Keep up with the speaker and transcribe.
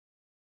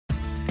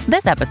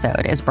This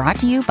episode is brought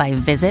to you by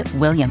Visit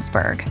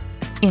Williamsburg.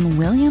 In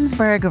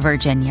Williamsburg,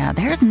 Virginia,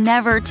 there's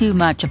never too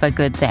much of a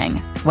good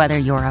thing. Whether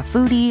you're a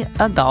foodie,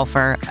 a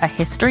golfer, a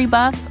history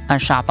buff, a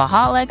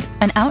shopaholic,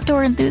 an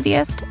outdoor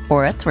enthusiast,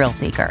 or a thrill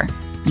seeker,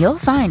 you'll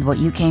find what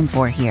you came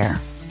for here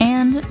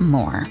and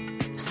more.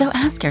 So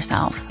ask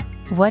yourself,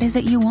 what is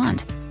it you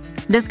want?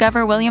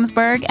 Discover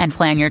Williamsburg and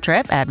plan your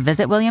trip at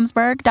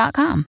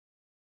visitwilliamsburg.com.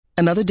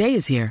 Another day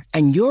is here,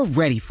 and you're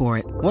ready for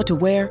it. What to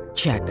wear?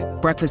 Check.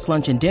 Breakfast,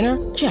 lunch, and dinner?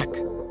 Check.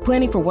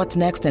 Planning for what's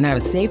next and how to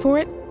save for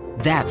it?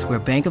 That's where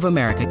Bank of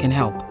America can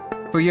help.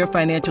 For your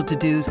financial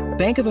to-dos,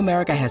 Bank of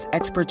America has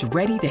experts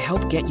ready to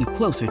help get you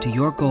closer to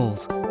your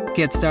goals.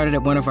 Get started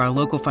at one of our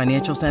local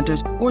financial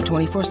centers or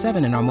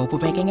 24/7 in our mobile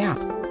banking app.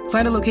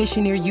 Find a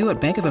location near you at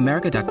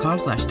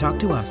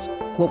bankofamerica.com/talktous.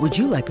 What would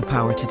you like the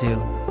power to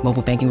do?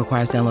 Mobile banking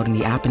requires downloading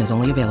the app and is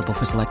only available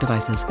for select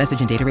devices.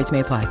 Message and data rates may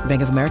apply.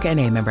 Bank of America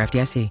N.A., member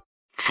FDIC.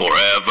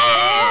 Forever.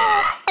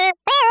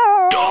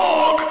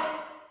 Dog.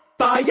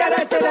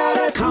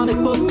 Comic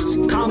books,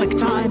 comic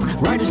time.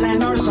 Writers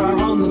and artists are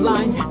on the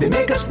line. They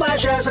make a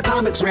splash as a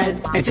comic's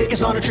read and take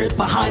us on a trip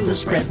behind the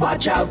spread.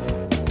 Watch out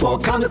for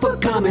comic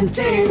book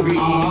commentary.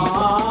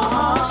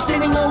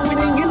 Spinning a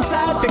winning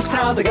inside, fix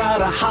how they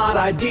got a hot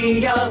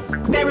idea.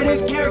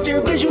 Narrative, character,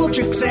 visual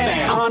tricks,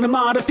 and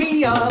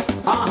onomatopoeia.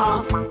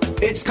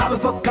 It's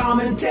comic book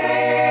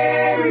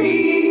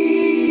commentary.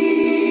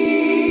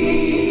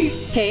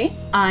 Hey,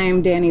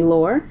 I'm Danny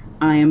Lore.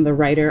 I am the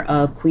writer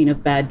of Queen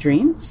of Bad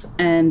Dreams,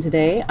 and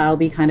today I'll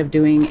be kind of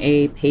doing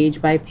a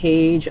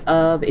page-by-page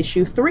of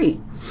issue 3.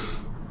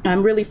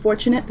 I'm really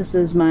fortunate. This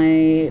is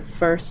my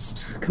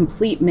first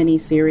complete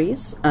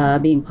miniseries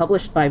being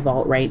published by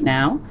Vault right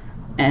now,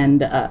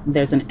 and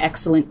there's an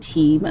excellent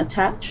team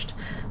attached.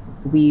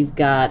 We've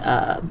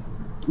got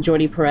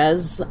Jordi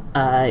Perez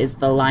is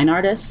the line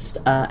artist,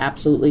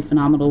 absolutely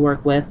phenomenal to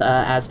work with,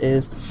 as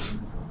is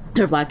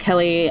Vlad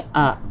Kelly,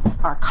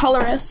 our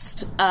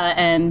colorist,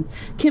 and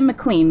Kim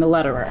McLean, the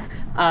letterer.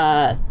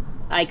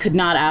 I could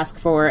not ask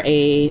for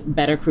a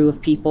better crew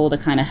of people to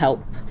kind of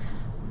help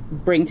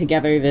bring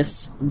together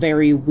this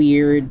very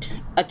weird,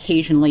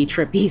 occasionally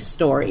trippy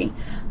story.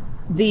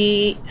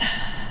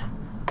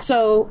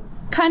 So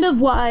kind of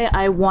why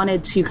I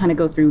wanted to kind of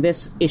go through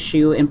this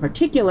issue in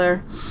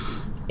particular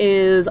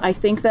is I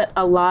think that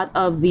a lot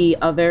of the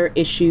other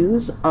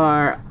issues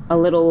are a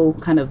little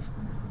kind of,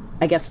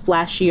 I guess,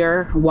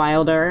 flashier,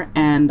 wilder,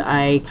 and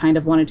I kind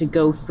of wanted to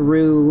go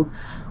through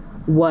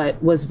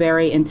what was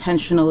very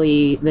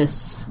intentionally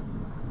this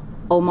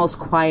almost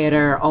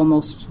quieter,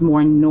 almost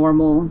more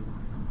normal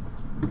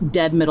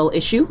dead middle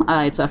issue.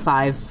 It's a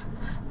 5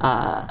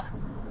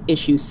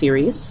 issue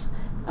series,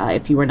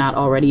 if you were not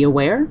already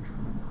aware.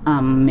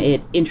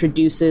 It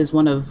introduces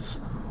one of,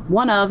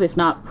 if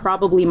not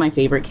probably my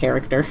favorite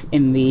character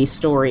in the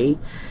story,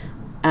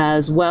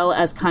 as well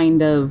as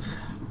kind of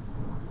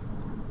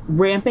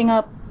ramping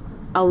up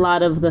a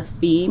lot of the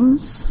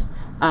themes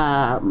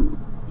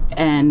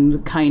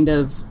and kind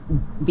of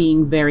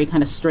being very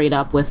kind of straight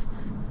up with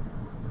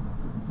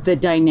the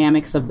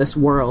dynamics of this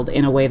world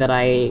in a way that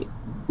I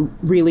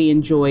really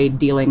enjoyed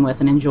dealing with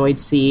and enjoyed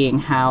seeing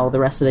how the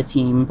rest of the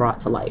team brought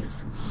to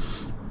life.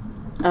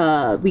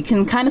 We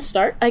can kind of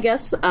start, I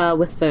guess,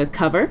 with the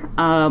cover.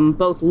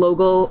 Both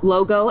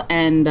logo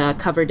and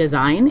cover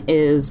design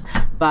is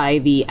by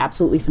the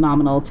absolutely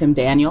phenomenal Tim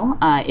Daniel.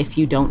 If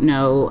you don't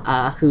know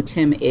who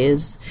Tim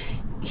is,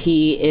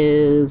 he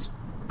is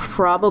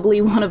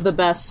probably one of the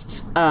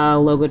best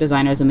logo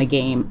designers in the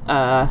game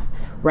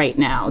right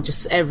now.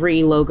 Just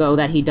every logo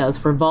that he does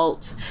for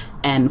Vault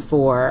and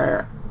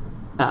for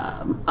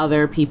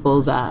other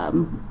people's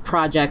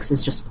projects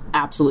is just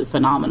absolutely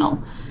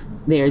phenomenal.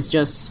 There's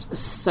just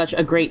such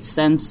a great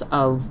sense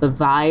of the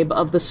vibe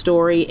of the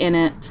story in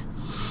it,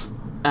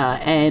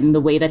 and the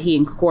way that he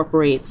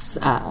incorporates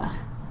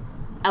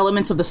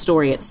elements of the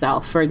story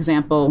itself. For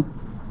example,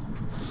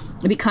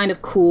 the kind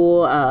of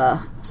cool,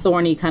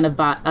 thorny kind of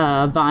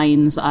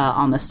vines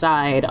on the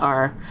side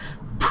are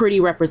pretty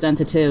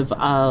representative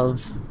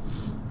of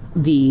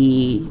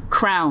the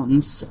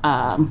crowns,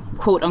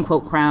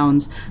 quote-unquote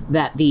crowns,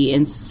 that the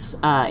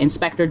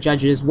inspector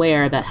judges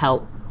wear that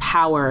help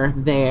power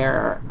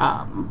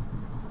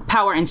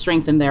and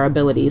strengthen their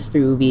abilities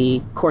through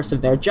the course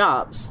of their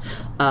jobs.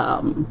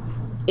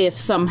 If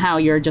somehow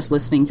you're just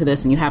listening to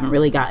this and you haven't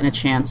really gotten a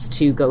chance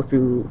to go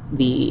through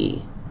the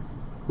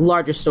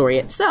larger story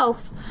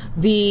itself,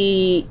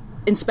 the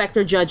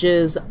inspector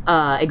judges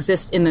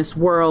exist in this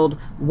world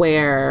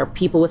where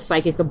people with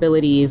psychic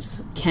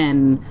abilities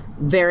can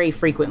very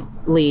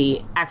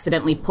frequently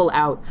accidentally pull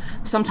out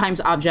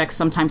sometimes objects,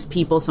 sometimes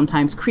people,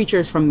 sometimes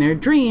creatures from their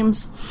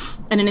dreams.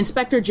 And an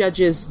inspector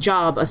judge's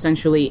job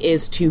essentially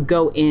is to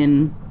go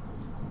in,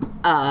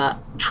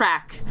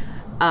 track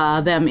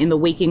them in the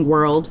waking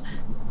world,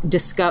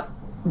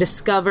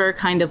 discover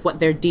kind of what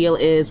their deal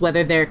is,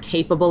 whether they're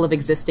capable of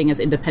existing as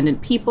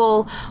independent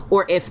people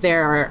or if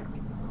they're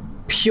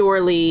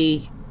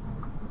purely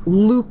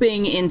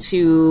looping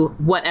into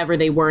whatever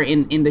they were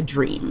in the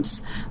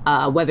dreams,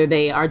 whether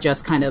they are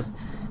just kind of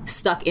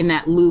stuck in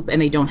that loop and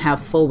they don't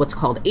have full what's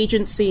called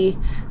agency,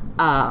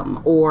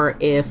 or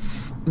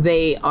if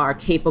they are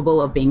capable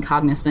of being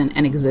cognizant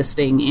and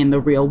existing in the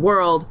real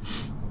world.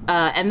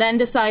 And then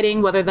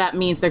deciding whether that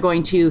means they're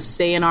going to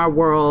stay in our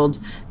world,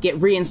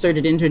 get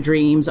reinserted into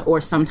dreams,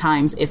 or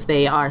sometimes if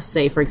they are,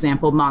 say, for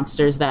example,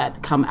 monsters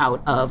that come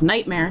out of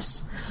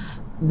nightmares,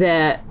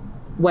 that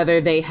whether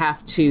they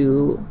have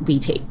to be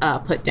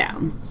put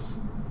down.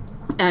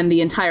 And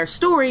the entire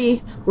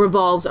story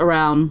revolves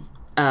around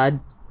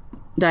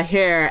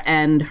Daher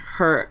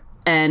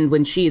and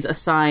when she's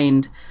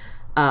assigned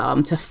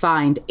to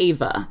find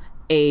Ava,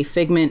 a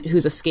figment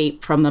who's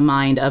escaped from the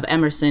mind of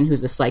Emerson, who's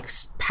this like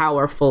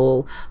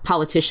powerful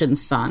politician's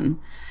son.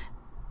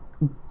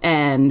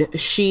 And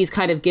she's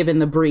kind of given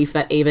the brief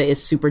that Ava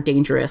is super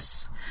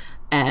dangerous.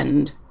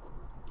 And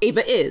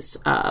Ava is.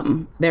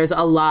 There's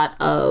a lot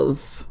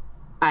of,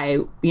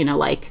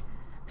 like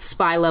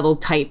spy level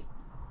type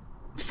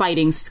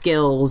fighting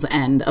skills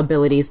and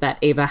abilities that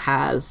Ava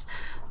has.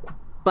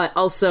 But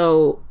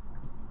also,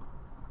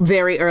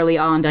 very early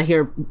on,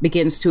 Daher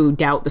begins to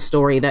doubt the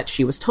story that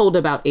she was told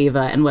about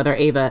Ava and whether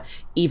Ava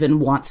even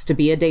wants to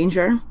be a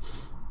danger.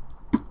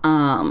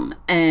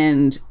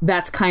 And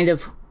that's kind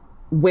of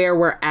where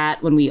we're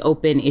at when we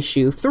open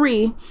issue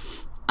 3.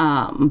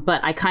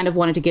 But I kind of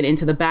wanted to get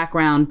into the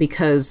background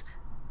because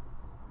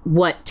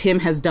what Tim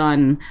has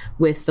done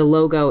with the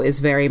logo is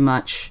very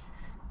much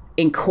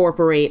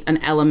incorporate an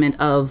element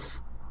of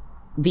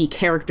the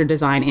character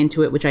design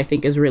into it, which I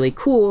think is really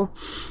cool.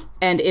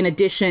 And in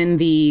addition,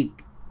 the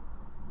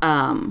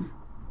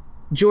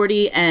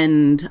Jordi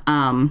and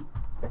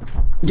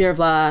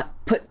Dervla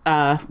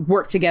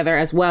work together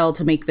as well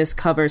to make this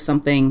cover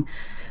something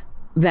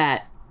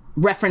that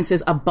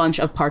references a bunch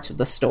of parts of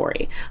the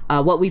story.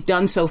 What we've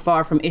done so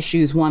far from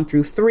issues 1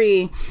 through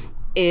 3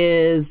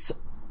 is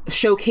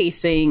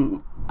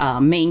showcasing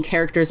main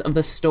characters of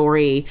the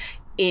story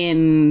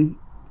in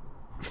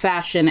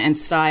fashion and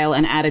style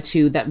and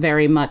attitude that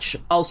very much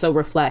also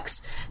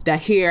reflects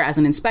Daher as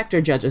an inspector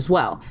judge as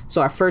well.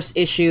 So our first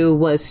issue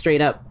was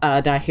straight up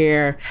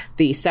Daher.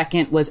 The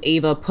second was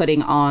Ava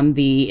putting on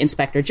the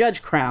inspector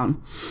judge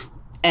crown.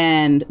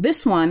 And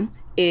this one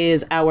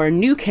is our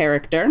new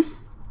character,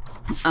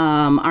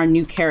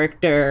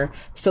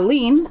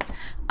 Celine,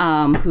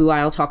 who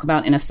I'll talk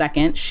about in a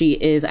second. She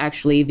is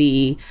actually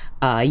the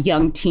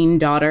young teen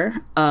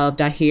daughter of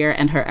Daher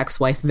and her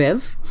ex-wife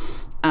Viv.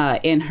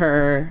 In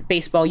her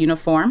baseball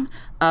uniform,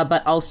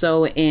 but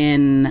also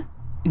in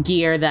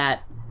gear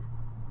that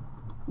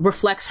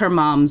reflects her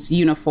mom's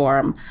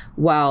uniform,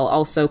 while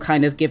also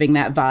kind of giving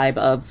that vibe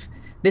of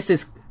this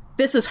is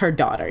her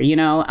daughter,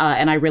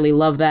 and I really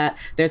love that.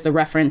 There's the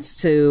reference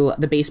to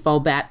the baseball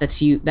bat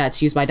that's used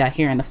by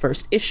Daher in the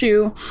first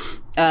issue,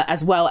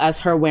 as well as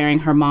her wearing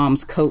her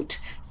mom's coat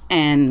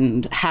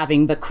and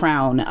having the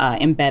crown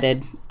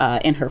embedded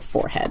in her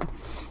forehead.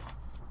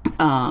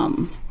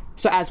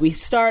 So as we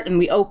start and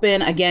we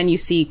open, again, you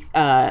see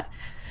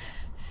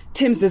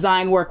Tim's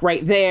design work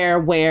right there,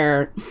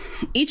 where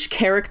each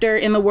character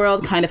in the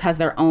world kind of has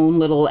their own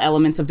little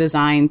elements of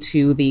design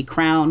to the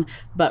crown.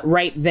 But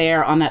right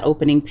there on that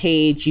opening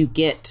page, you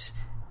get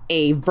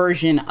a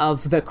version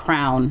of the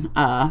crown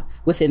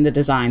within the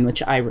design,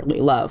 which I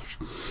really love.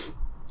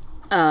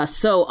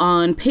 So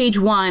on page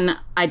 1,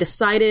 I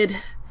decided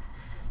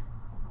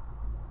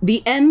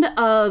the end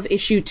of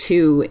issue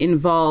 2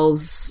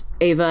 involves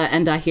Ava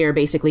and Daher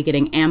basically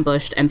getting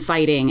ambushed and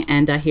fighting,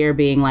 and Daher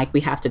being like,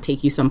 we have to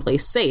take you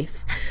someplace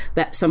safe.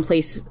 That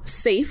someplace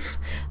safe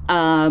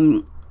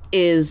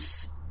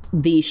is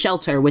the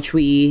shelter, which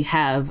we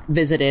have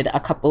visited a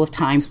couple of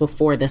times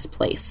before this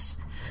place,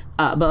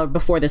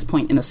 before this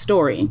point in the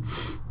story.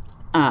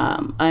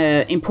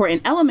 An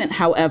important element,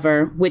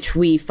 however, which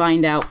we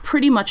find out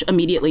pretty much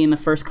immediately in the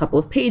first couple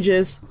of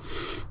pages,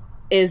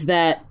 is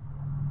that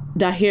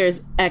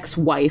Daher's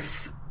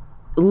ex-wife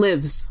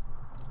lives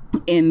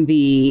in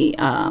the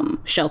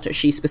shelter.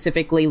 She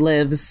specifically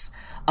lives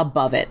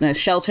above it. And the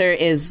shelter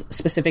is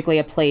specifically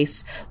a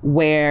place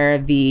where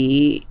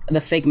the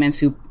figments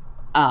who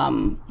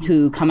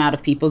come out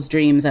of people's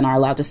dreams and are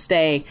allowed to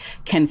stay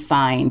can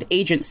find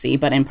agency,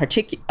 but in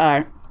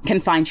particular can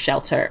find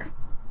shelter.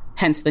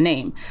 Hence the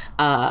name.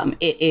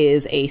 It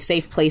is a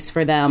safe place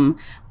for them.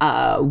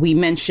 We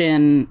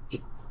mention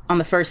on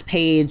the first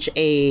page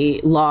a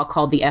law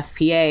called the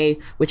FPA,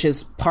 which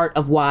is part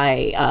of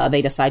why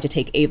they decide to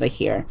take Ava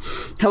here.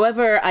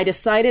 However, I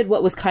decided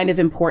what was kind of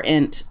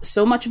important.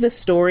 So much of this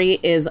story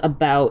is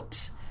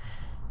about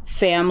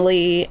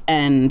family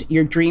and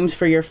your dreams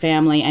for your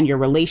family and your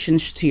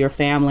relations to your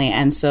family.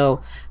 And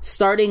so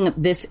starting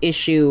this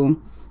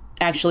issue,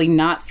 actually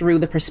not through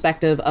the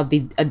perspective of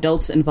the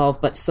adults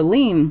involved, but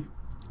Celine,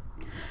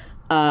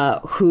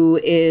 who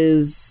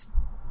is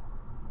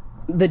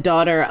the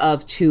daughter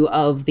of 2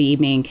 of the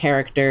main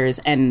characters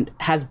and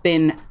has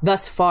been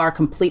thus far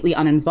completely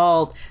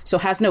uninvolved, so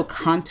has no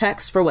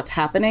context for what's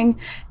happening,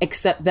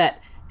 except that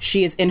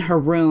she is in her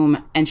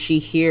room and she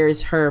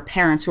hears her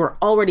parents, who are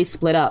already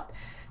split up,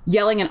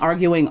 yelling and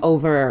arguing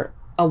over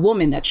a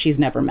woman that she's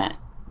never met.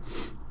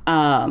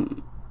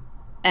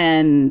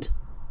 and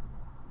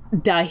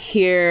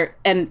Dahir,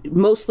 and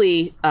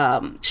mostly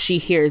she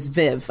hears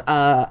Viv,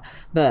 her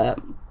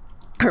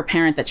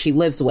parent that she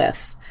lives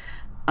with,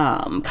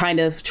 kind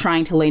of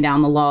trying to lay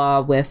down the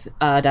law with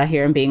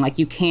Dahir and being like,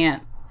 you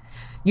can't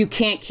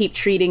keep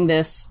treating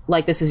this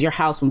like this is your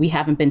house when we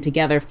haven't been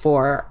together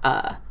for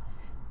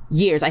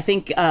years. I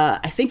think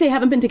they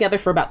haven't been together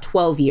for about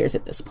 12 years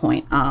at this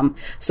point.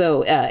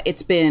 So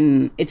it's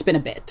been a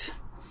bit.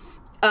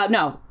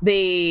 No,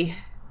 they've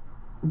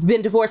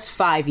been divorced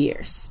 5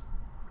 years.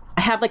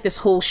 I have like this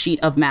whole sheet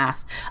of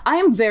math. I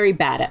am very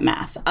bad at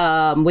math,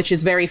 which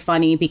is very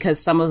funny because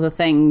some of the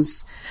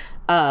things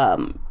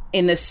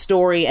in this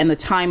story and the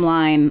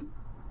timeline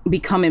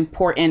become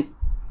important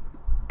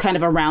kind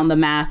of around the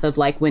math of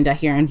like when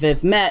Dahir and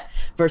Viv met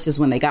versus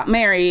when they got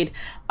married.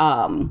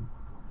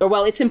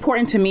 It's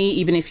important to me,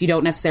 even if you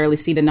don't necessarily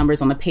see the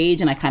numbers on the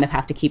page, and I kind of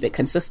have to keep it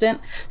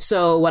consistent.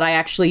 So what I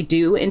actually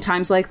do in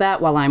times like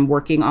that while I'm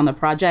working on the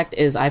project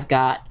is I've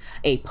got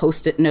a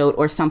Post-it note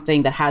or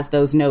something that has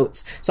those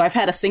notes. So I've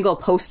had a single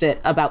Post-it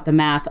about the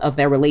math of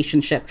their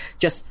relationship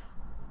just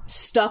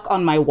stuck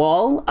on my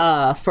wall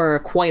for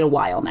quite a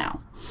while now.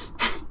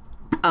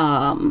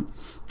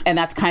 And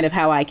that's kind of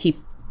how I keep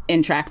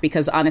in track,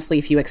 because honestly,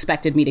 if you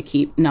expected me to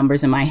keep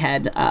numbers in my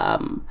head,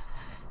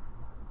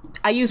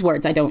 I use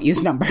words, I don't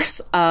use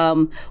numbers.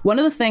 One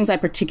of the things I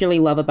particularly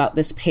love about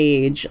this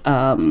page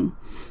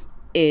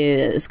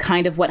is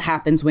kind of what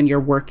happens when you're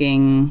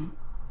working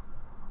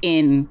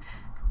in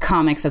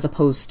comics as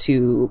opposed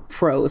to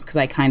prose, because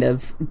I kind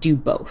of do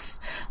both,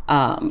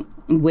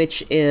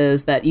 which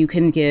is that you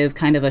can give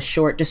kind of a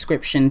short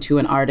description to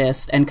an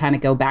artist and kind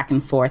of go back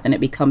and forth, and it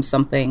becomes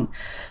something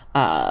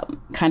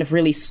kind of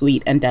really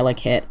sweet and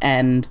delicate.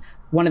 And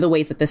one of the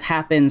ways that this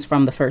happens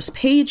from the first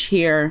page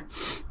here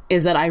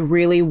is that I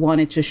really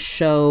wanted to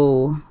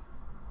show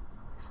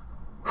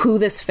who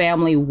this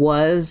family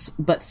was,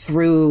 but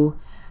through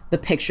the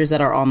pictures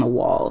that are on the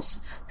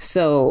walls.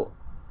 So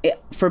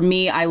for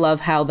me, I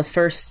love how the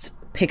first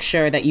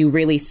picture that you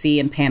really see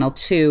in panel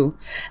 2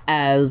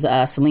 as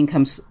Celine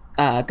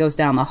goes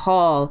down the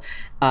hall.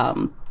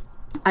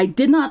 I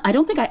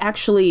don't think I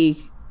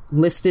actually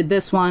listed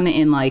this one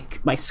in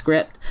like my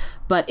script,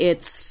 but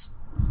it's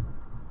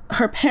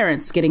her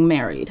parents getting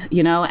married,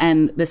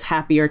 and this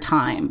happier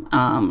time.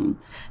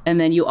 And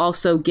then you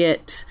also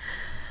get,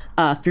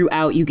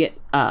 throughout, you get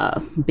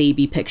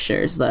baby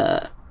pictures,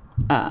 the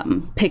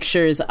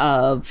pictures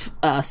of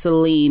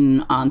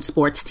Celine on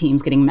sports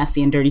teams getting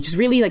messy and dirty, just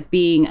really like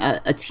being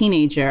a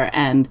teenager.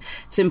 And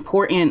it's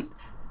important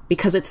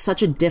because it's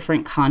such a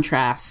different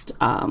contrast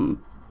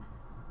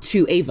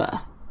to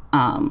Ava.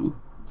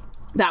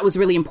 That was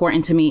really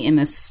important to me in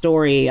this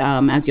story,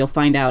 as you'll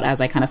find out as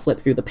I kind of flip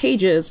through the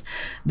pages,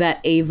 that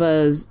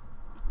Ava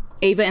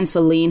and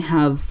Celine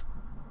have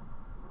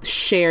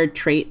shared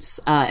traits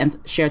and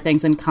shared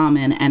things in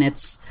common. And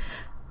it's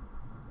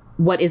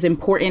what is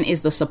important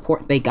is the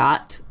support they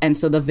got. And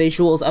so the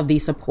visuals of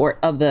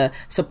the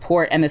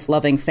support and this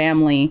loving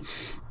family,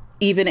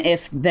 even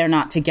if they're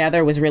not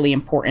together, was really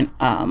important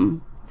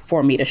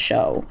for me to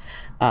show.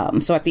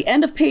 So at the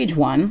end of page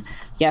 1,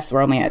 yes,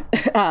 we're only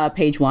at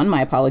page 1,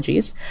 my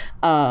apologies,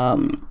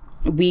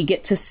 we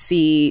get to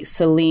see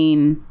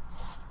Celine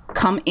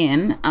come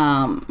in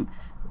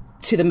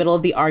to the middle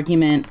of the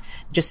argument,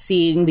 just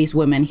seeing these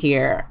women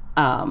here,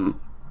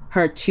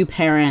 her 2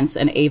 parents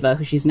and Ava,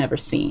 who she's never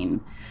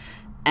seen.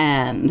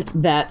 And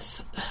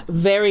that's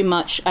very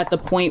much at the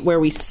point where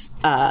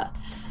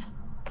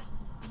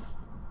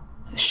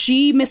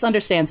she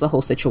misunderstands the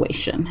whole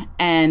situation.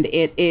 And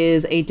it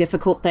is a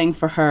difficult thing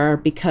for her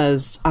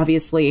because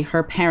obviously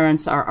her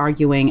parents are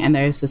arguing and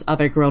there's this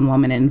other grown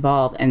woman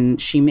involved.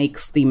 And she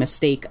makes the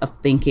mistake of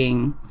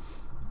thinking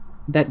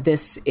that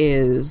this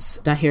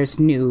is Dahir's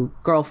new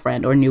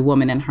girlfriend or new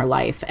woman in her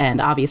life. And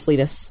obviously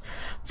this,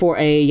 for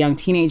a young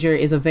teenager,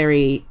 is a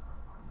very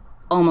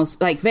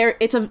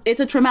it's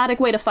a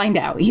traumatic way to find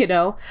out,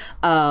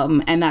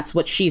 and that's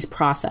what she's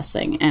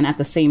processing. And at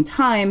the same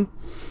time,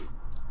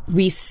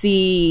 we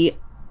see,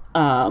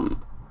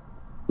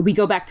 we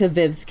go back to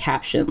Viv's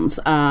captions.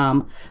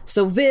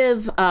 So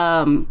Viv,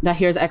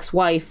 Dahir's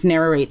ex-wife,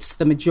 narrates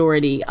the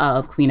majority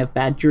of Queen of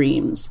Bad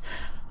Dreams.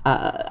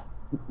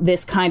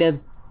 This kind of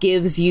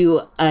gives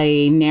you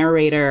a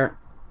narrator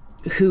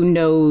who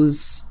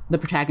knows the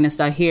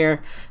protagonist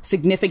Dahir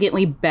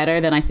significantly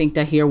better than I think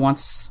Dahir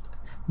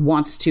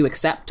wants to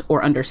accept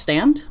or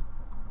understand,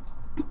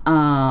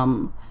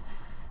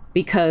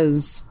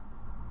 because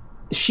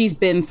she's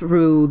been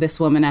through this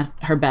woman at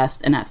her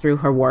best and through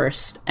her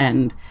worst,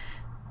 and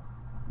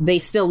they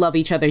still love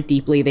each other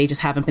deeply. They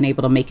just haven't been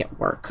able to make it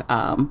work,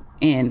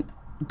 in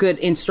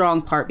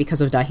strong part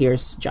because of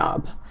Dahir's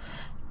job.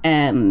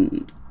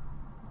 And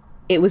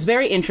it was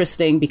very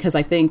interesting because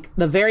I think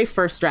the very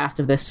first draft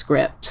of this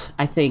script,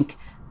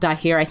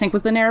 Dahir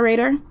was the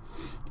narrator.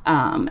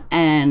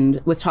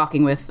 And with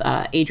talking with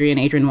Adrian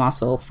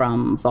Wassel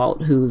from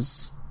Vault,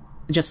 who's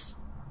just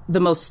the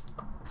most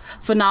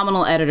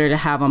phenomenal editor to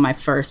have on my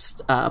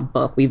first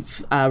book.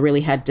 We've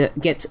really had to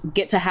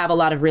get to have a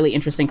lot of really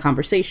interesting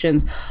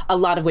conversations, a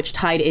lot of which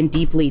tied in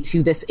deeply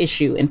to this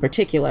issue in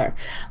particular.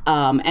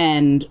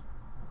 And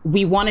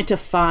we wanted to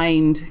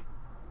find,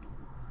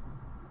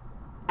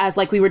 as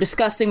like we were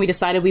discussing, we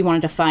decided we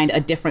wanted to find a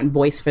different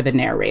voice for the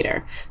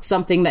narrator,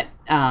 something that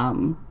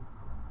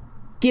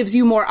gives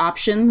you more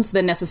options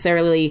than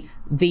necessarily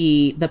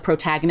the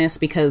protagonist,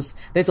 because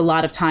there's a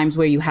lot of times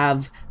where you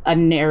have a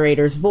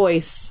narrator's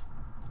voice,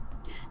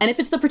 and if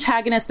it's the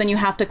protagonist, then you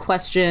have to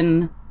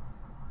question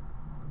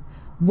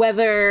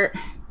whether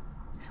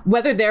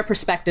their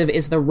perspective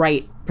is the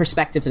right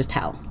perspective to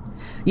tell,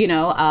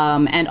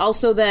 and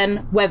also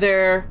then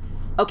whether,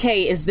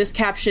 okay, is this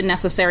caption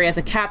necessary as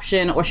a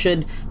caption, or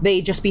should they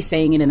just be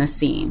saying it in a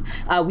scene?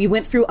 We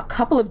went through a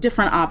couple of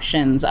different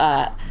options.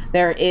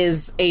 There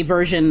is a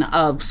version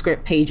of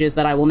script pages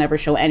that I will never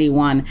show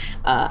anyone,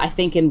 I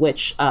think, in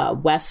which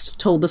West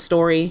told the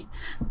story.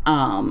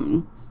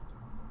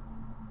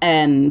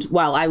 And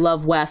while I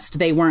love West,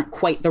 they weren't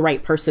quite the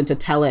right person to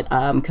tell it,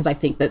 because I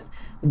think that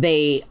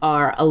they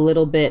are a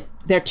little bit,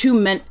 they're too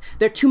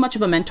much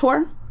of a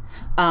mentor.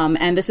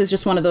 And this is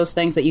just one of those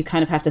things that you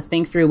kind of have to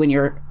think through when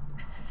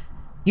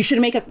you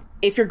should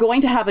if you're going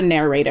to have a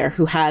narrator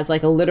who has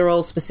like a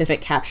literal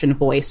specific caption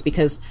voice,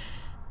 because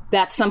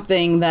that's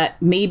something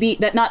that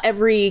not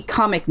every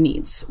comic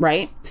needs,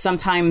 right?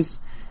 Sometimes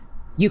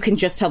you can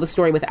just tell the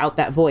story without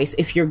that voice.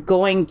 If you're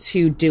going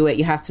to do it,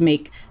 you have to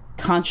make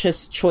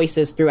conscious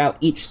choices throughout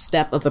each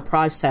step of the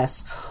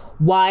process.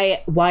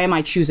 Why am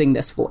I choosing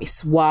this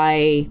voice?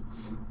 Why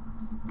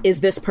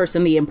is this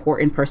person the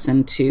important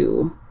person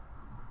to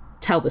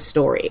tell the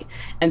story?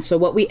 And so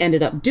what we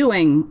ended up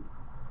doing,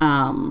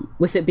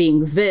 with it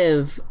being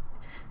Viv,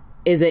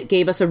 is it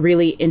gave us a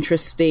really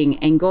interesting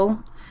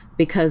angle,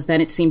 because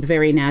then it seemed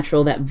very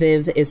natural that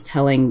Viv is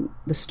telling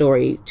the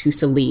story to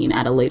Celine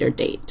at a later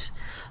date.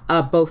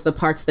 Both the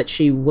parts that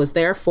she was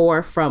there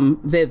for from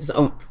Viv's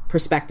own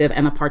perspective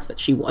and the parts that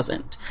she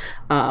wasn't.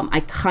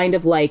 I kind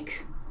of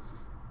like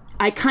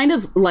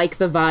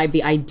the vibe,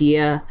 the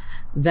idea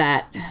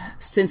that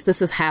since this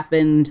has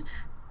happened,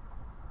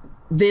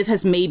 Viv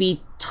has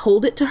maybe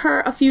told it to her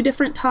a few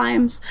different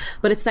times,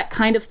 but it's that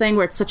kind of thing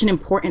where it's such an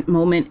important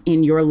moment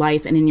in your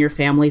life and in your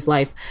family's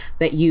life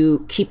that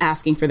you keep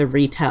asking for the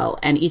retell.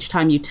 And each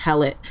time you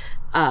tell it,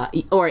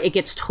 or it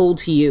gets told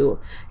to you,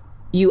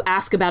 you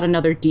ask about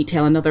another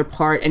detail, another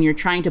part, and you're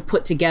trying to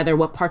put together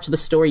what parts of the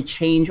story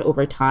change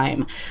over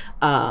time,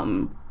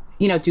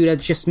 due to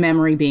just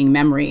memory being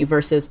memory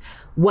versus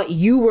what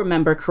you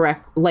remember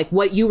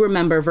what you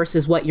remember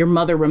versus what your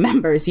mother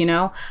remembers,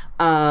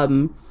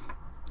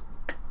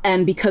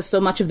 And because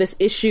so much of this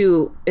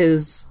issue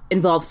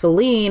involves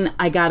Celine,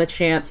 I got a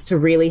chance to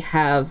really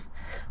have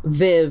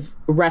Viv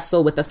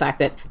wrestle with the fact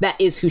that that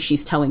is who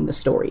she's telling the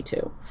story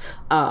to.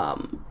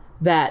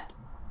 That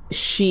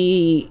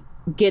she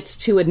gets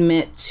to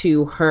admit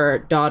to her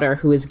daughter,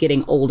 who is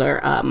getting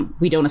older.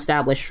 We don't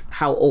establish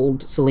how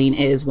old Celine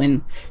is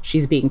when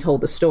she's being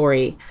told the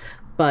story,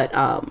 but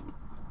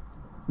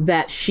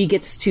that she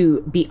gets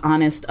to be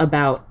honest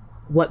about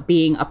what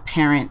being a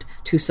parent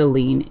to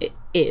Celine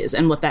is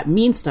and what that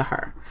means to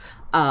her,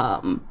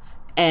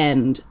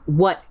 and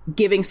what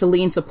giving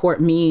Celine support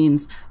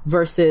means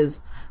versus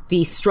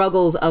the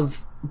struggles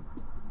of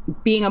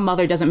being a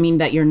mother doesn't mean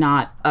that you're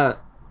not a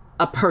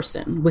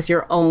person with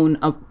your own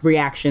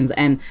reactions.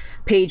 And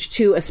page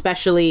 2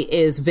 especially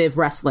is Viv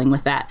wrestling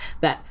with that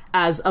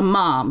as a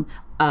mom,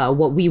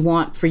 what we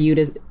want for you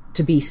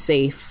to be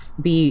safe,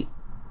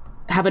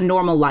 have a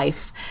normal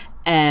life,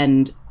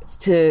 and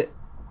to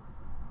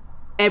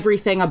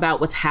everything about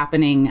what's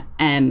happening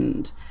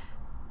and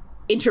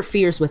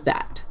interferes with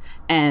that.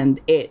 And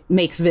it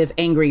makes Viv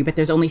angry, but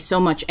there's only so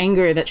much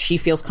anger that she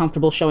feels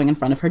comfortable showing in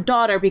front of her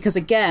daughter, because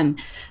again,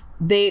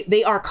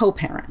 they are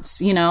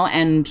co-parents,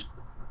 and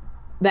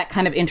that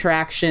kind of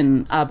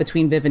interaction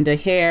between Viv and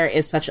Daher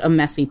is such a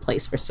messy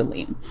place for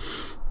Celine.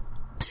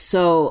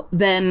 So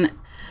then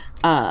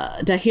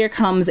Daher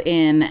comes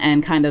in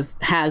and kind of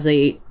has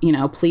a,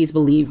 please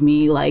believe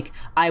me, like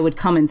I would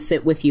come and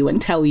sit with you and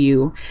tell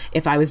you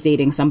if I was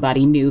dating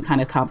somebody new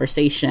kind of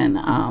conversation.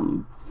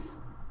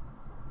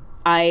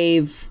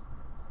 I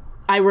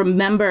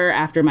remember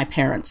after my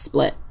parents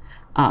split,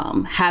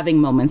 having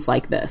moments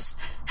like this,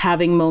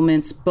 having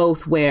moments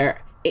both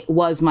where it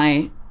was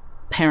my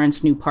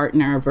parents' new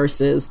partner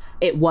versus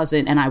it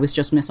wasn't and I was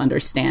just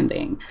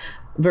misunderstanding,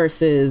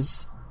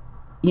 versus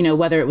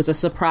whether it was a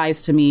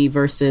surprise to me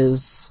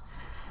versus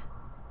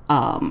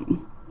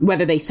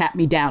whether they sat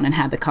me down and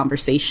had the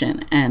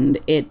conversation. And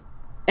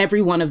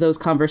every one of those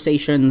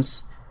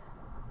conversations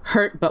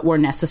hurt but were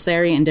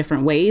necessary in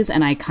different ways.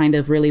 And I kind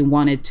of really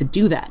wanted to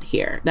do that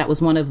here. That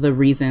was one of the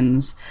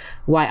reasons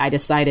why I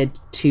decided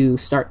to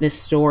start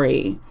this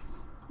story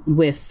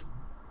with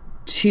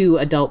 2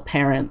 adult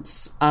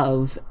parents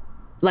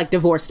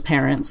divorced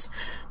parents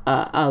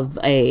of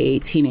a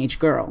teenage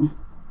girl.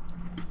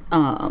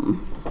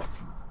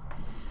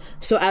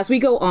 So as we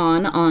go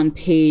on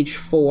page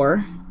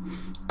 4,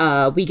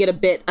 We get a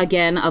bit,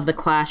 again, of the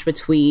clash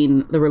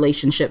between the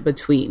relationship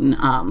between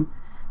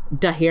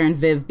Dahir and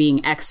Viv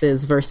being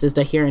exes versus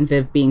Dahir and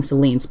Viv being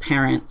Celine's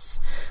parents,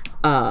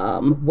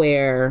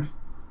 where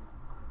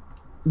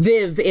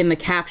Viv in the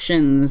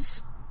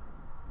captions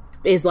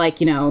is like,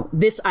 you know,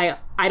 this, I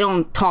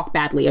don't talk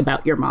badly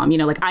about your mom, you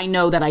know, like, I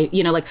know that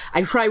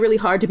I try really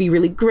hard to be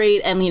really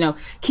great and, you know,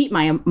 keep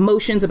my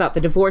emotions about the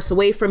divorce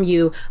away from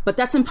you, but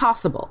that's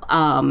impossible.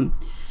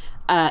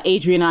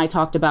 Adrian and I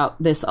talked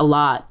about this a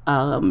lot,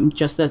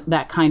 just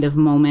that kind of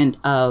moment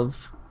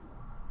of,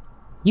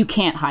 you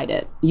can't hide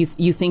it.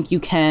 You think you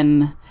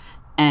can,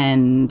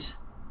 and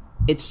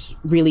it's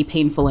really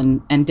painful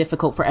and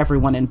difficult for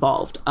everyone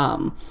involved.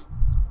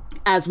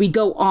 As we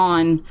go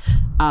on,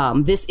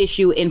 this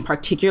issue in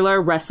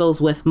particular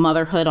wrestles with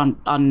motherhood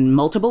on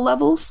multiple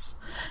levels.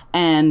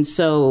 And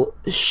so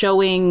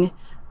showing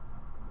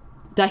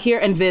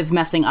Dahir and Viv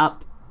messing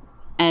up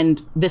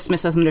and this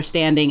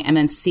misunderstanding, and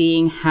then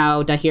seeing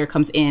how Dahir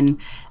comes in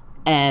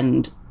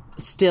and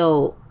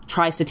still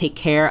tries to take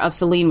care of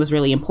Celine was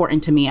really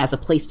important to me as a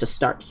place to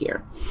start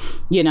here.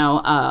 You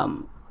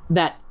know,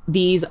 that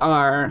these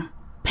are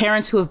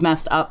parents who have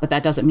messed up, but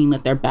that doesn't mean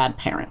that they're bad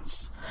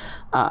parents.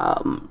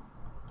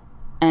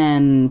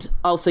 And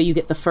also you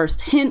get the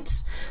first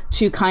hint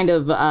to kind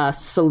of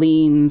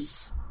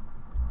Celine's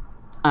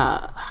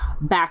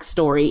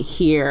backstory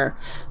here,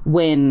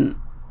 when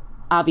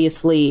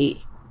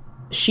obviously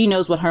she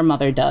knows what her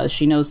mother does.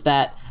 She knows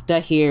that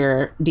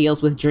Dahir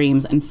deals with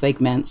dreams and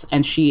figments,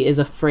 and she is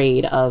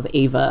afraid of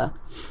Ava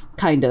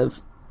kind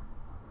of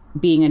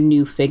being a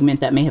new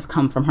figment that may have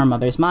come from her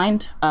mother's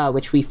mind,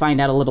 which we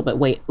find out a little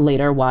bit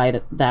later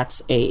why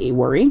that's a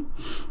worry.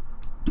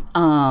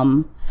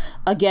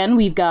 Again,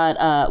 we've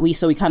got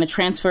we kind of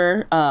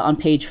transfer on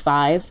page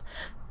 5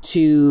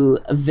 to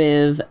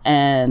Viv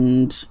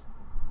and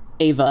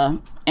Ava,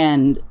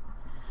 and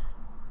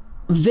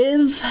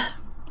Viv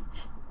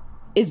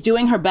is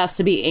doing her best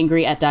to be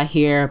angry at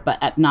Dahir,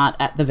 but not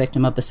at the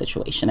victim of the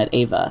situation, at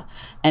Ava.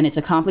 And it's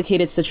a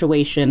complicated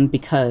situation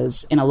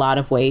because in a lot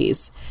of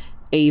ways,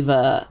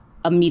 Ava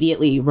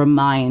immediately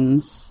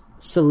reminds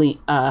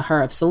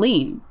her of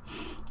Celine.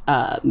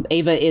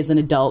 Ava is an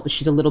adult, but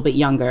she's a little bit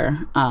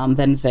younger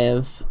than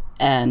Viv.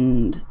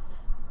 And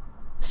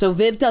so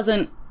Viv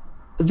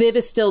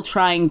is still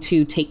trying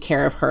to take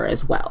care of her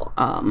as well.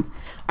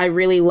 I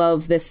really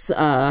love this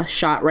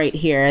shot right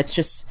here. It's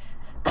just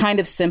kind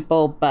of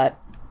simple, but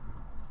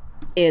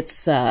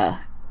it's Ava's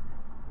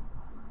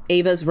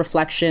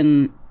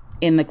reflection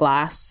in the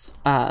glass.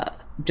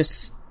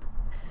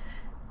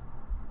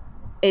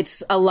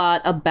 It's a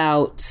lot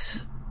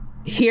about,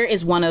 here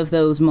is one of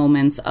those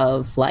moments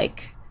of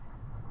like,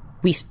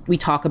 we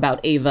talk about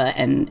Ava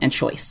and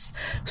choice.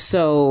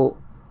 So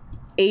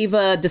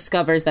Ava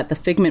discovers that the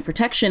Figment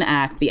Protection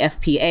Act, the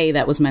FPA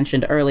that was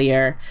mentioned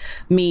earlier,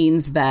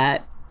 means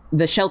that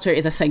the shelter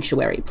is a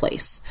sanctuary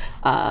place.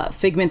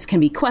 Figments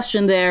can be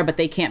questioned there, but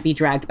they can't be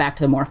dragged back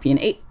to the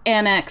Morphean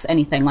Annex,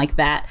 anything like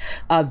that.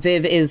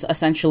 Viv is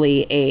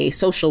essentially a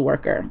social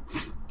worker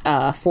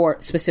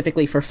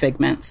specifically for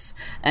Figments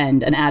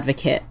and an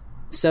advocate.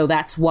 So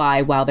that's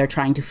why, while they're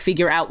trying to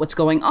figure out what's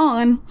going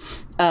on,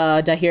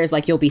 Dahir is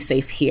like, you'll be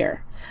safe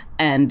here.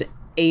 And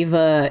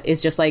Ava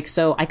is just like,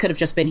 so I could have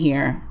just been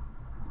here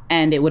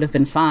and it would have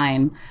been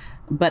fine.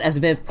 But as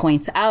Viv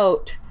points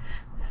out,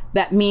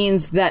 that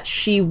means that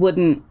she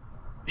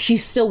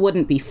still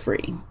wouldn't be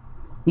free.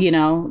 You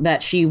know,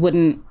 that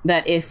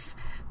if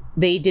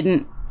they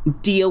didn't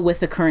deal with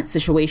the current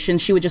situation,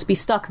 she would just be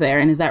stuck there.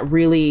 And is that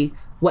really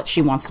what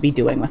she wants to be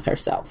doing with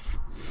herself?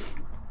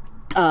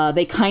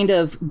 They kind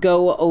of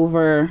go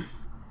over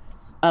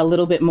a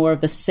little bit more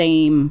of the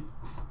same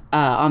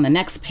on the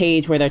next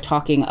page, where they're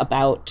talking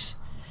about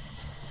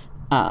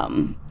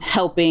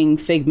helping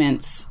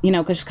Figments, you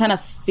know, just kind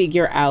of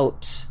figure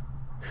out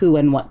who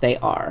and what they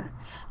are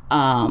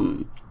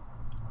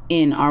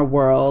in our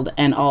world,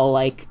 and all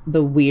like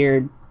the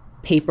weird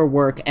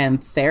paperwork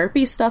and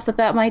therapy stuff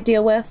that might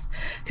deal with.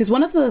 Because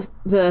one of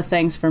the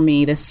things for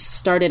me, this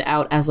started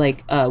out as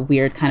like a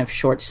weird kind of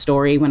short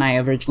story when I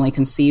originally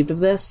conceived of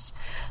this.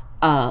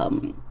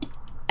 And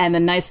the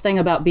nice thing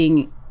about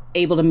being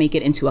able to make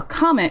it into a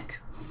comic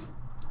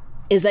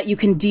is that you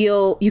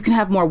can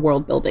have more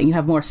world building, you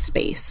have more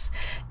space.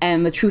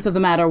 And the truth of the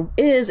matter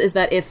is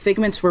that if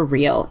Figments were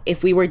real,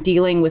 if we were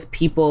dealing with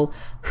people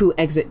who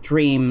exit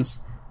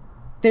dreams,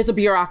 there's a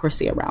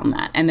bureaucracy around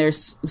that. And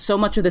there's so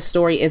much of the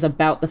story is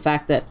about the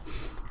fact that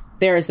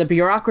there is the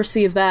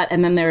bureaucracy of that,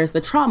 and then there is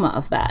the trauma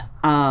of that.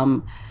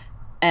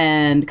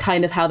 And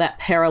kind of how that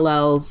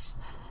parallels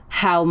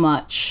how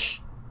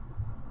much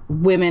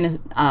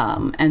women,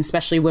 and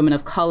especially women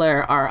of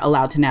color, are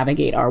allowed to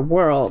navigate our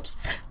world.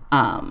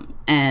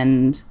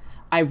 And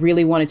I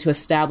really wanted to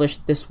establish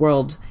this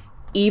world,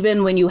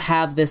 even when you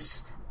have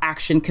this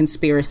action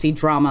conspiracy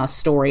drama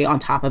story on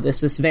top of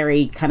this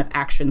very kind of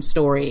action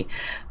story,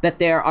 that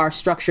there are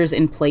structures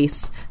in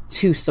place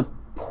to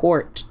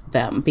support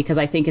them, because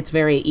I think it's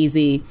very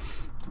easy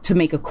to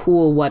make a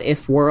cool what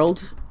if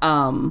world,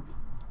 and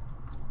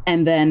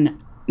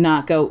then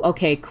not go,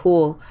 okay,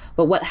 cool,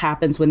 but what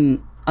happens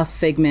when a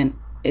Figment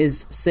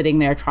is sitting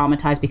there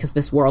traumatized because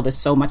this world is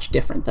so much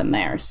different than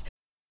theirs?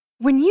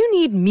 When you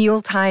need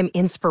mealtime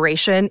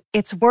inspiration,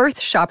 it's worth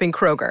shopping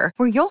Kroger,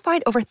 where you'll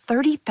find over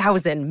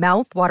 30,000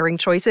 mouth-watering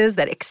choices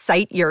that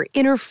excite your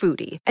inner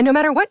foodie. And no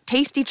matter what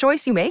tasty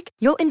choice you make,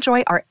 you'll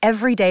enjoy our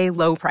everyday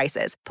low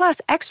prices, plus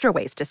extra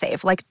ways to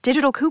save, like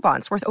digital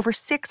coupons worth over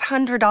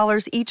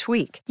 $600 each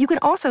week. You can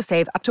also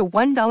save up to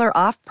 $1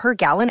 off per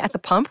gallon at the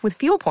pump with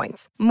fuel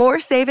points.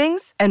 More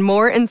savings and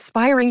more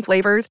inspiring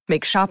flavors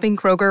make shopping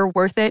Kroger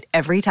worth it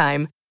every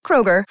time.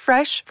 Kroger,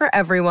 fresh for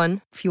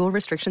everyone. Fuel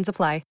restrictions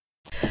apply.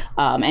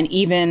 And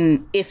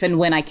even if and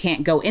when I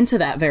can't go into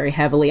that very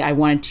heavily, I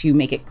wanted to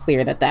make it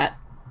clear that that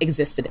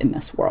existed in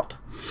this world.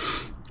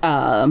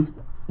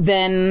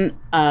 Then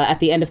at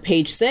the end of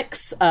page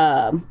 6,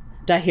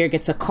 Dahir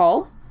gets a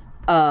call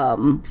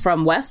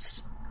from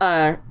West,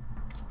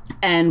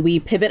 and we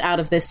pivot out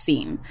of this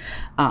scene.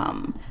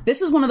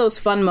 This is one of those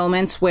fun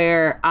moments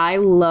where I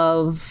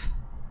love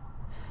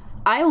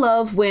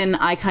when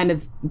I kind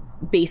of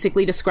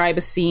basically describe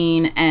a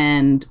scene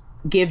and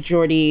give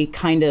Geordi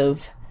kind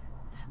of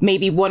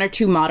maybe one or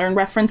two modern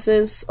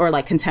references or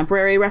like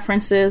contemporary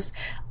references.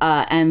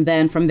 And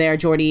then from there,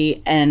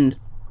 Geordi and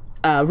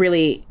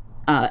really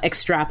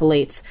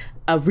extrapolates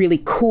a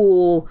really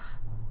cool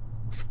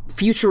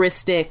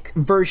futuristic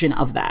version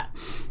of that.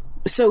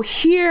 So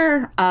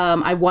here,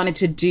 I wanted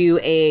to do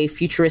a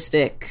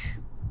futuristic,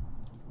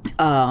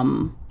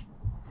 like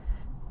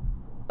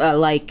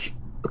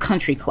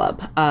country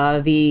club.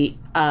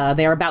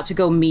 They're about to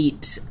go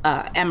meet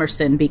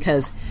Emerson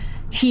because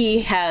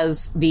he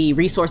has the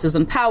resources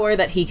and power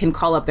that he can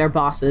call up their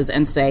bosses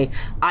and say,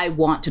 I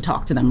want to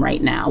talk to them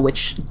right now,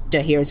 which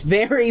Dahir is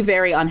very,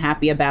 very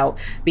unhappy about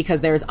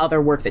because there's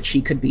other work that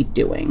she could be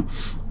doing.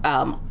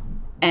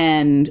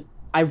 And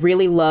I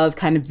really love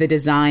kind of the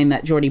design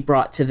that Geordi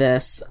brought to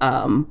this,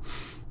 the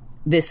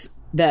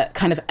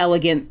kind of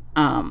elegant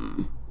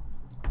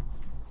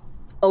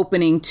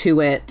opening to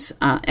it.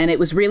 And it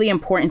was really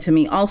important to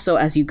me also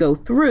as you go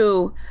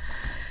through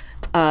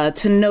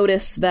to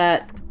notice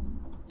that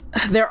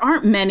there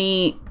aren't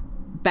many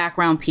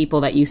background people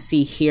that you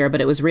see here,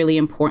 but it was really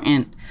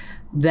important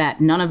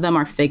that none of them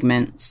are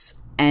Figments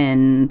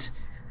and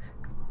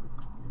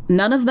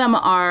none of them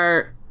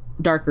are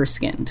darker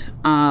skinned.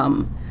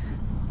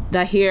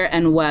 Dahir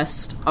and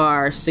West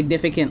are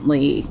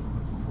significantly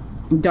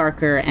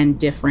darker and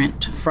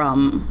different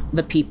from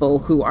the people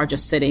who are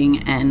just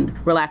sitting and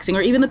relaxing,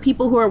 or even the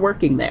people who are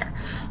working there.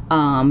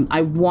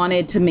 I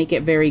wanted to make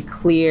it very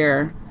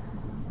clear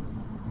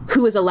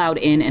who is allowed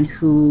in and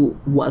who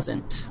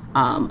wasn't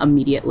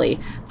immediately,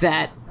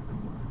 that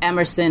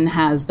Emerson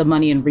has the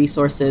money and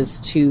resources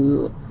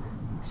to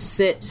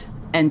sit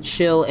and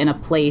chill in a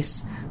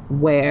place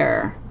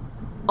where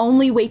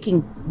only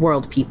waking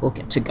world people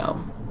get to go.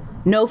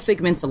 No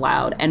Figments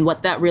allowed, and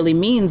what that really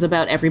means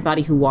about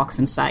everybody who walks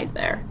inside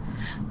there.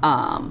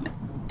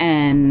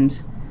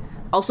 And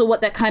also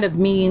what that kind of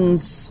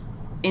means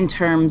in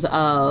terms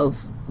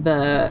of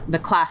the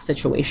class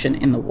situation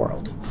in the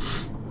world.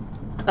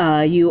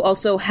 You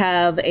also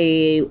have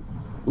a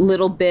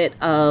little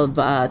bit of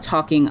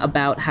talking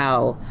about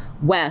how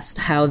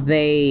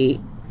they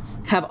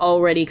have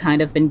already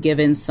kind of been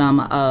given some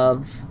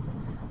of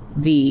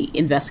the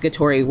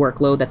investigatory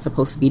workload that's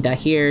supposed to be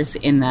Dahir's,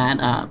 in that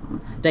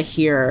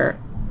Dahir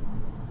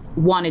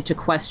wanted to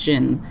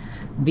question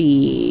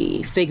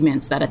the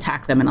Figments that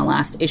attacked them in the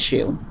last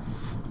issue,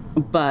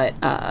 but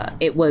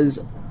it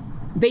was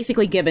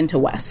basically given to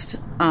West.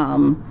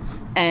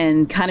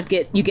 And kind of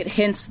you get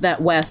hints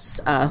that West,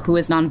 who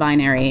is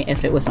non-binary,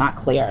 if it was not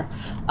clear,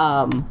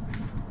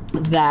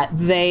 that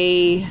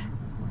they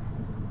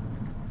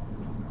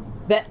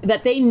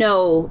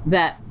know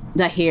that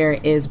Dahir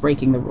is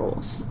breaking the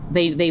rules.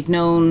 They've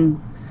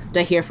known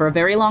Dahir for a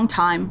very long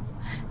time,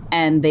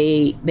 and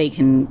they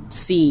can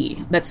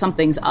see that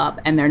something's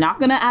up, and they're not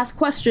going to ask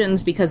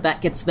questions because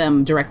that gets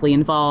them directly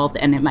involved,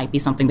 and it might be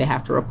something they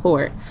have to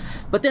report.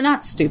 But they're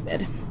not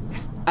stupid.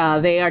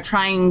 They are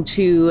trying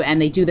to,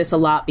 and they do this a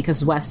lot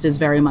because West is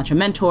very much a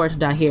mentor to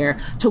Dahir,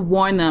 to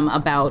warn them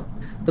about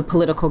the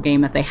political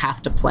game that they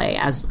have to play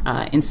as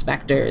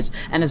inspectors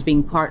and as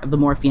being part of the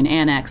Morphean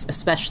Annex,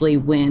 especially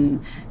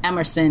when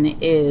Emerson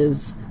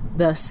is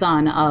the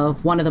son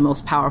of one of the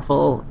most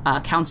powerful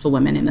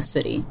councilwomen in the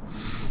city.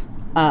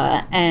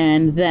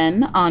 And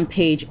then on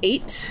page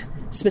 8,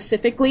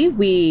 specifically,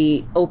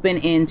 we open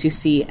in to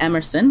see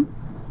Emerson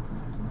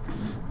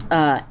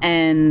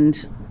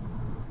and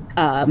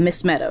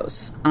Miss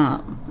Meadows.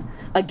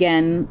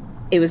 Again,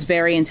 it was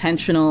very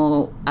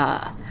intentional.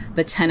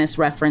 The tennis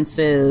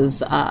references,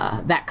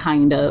 that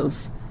kind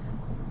of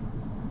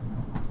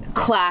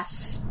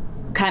class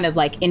kind of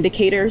like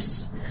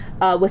indicators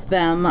with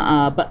them.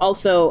 But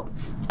also,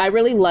 I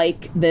really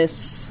like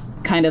this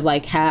kind of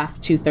like half,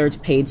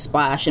 2/3 page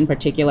splash in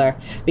particular,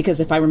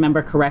 because if I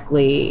remember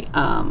correctly,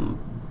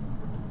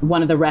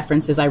 one of the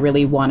references I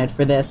really wanted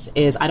for this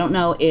is, I don't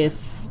know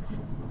if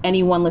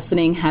anyone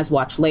listening has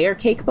watched Layer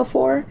Cake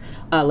before,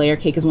 Layer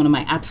Cake is one of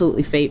my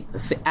absolute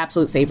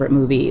favorite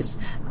movies.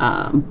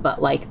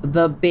 But like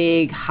the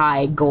big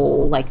high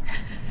goal, like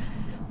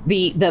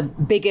the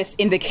biggest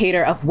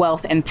indicator of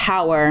wealth and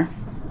power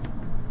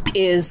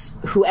is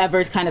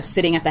whoever's kind of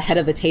sitting at the head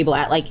of the table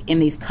at like in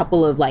these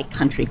couple of like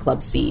country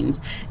club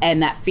scenes,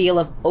 and that feel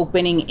of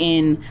opening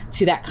in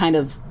to that kind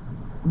of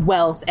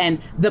wealth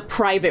and the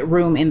private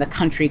room in the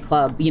country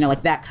club, you know,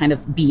 like that kind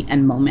of beat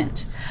and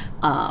moment.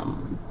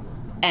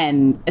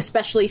 And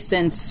especially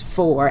since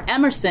for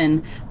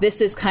Emerson, this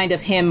is kind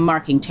of him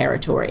marking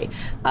territory.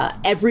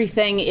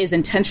 Everything is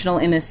intentional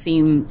in this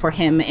scene for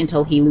him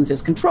until he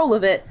loses control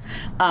of it,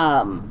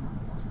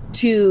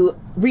 to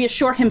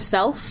reassure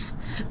himself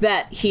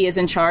that he is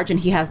in charge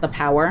and he has the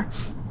power,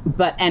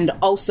 and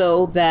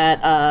also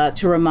that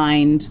to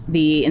remind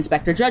the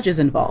inspector judges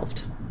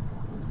involved.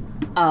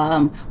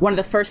 One of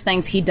the first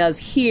things he does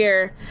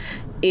here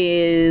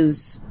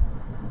is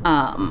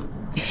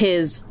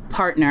his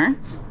partner,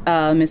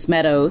 Miss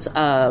Meadows,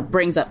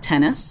 brings up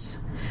tennis,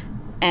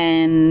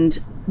 and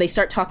they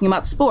start talking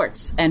about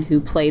sports and who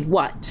played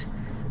what.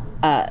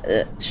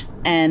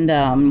 And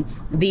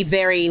the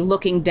very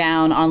looking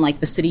down on like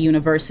the City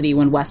University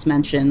when Wes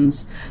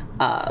mentions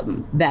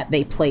that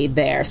they played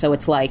there. So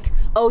it's like,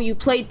 oh, you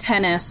played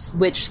tennis,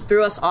 which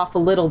threw us off a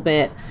little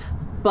bit,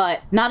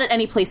 but not at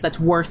any place that's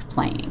worth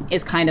playing,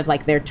 is kind of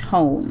like their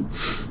tone.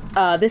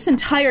 This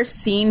entire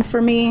scene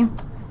for me,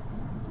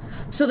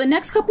 so the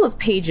next couple of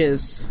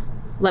pages,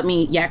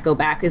 go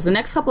back, is the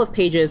next couple of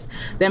pages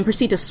then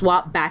proceed to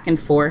swap back and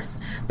forth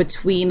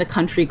between the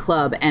country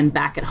club and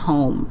back at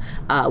home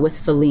with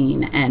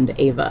Celine and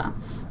Ava.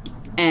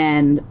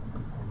 And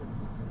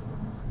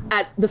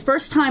at the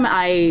first time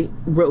I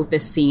wrote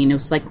this scene, it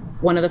was like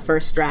one of the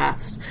first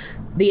drafts.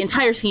 The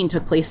entire scene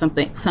took place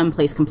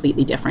someplace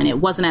completely different. It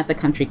wasn't at the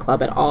country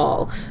club at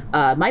all.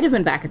 Might have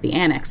been back at the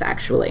Annex,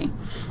 actually.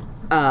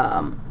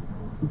 But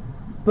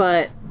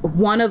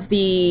one of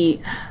the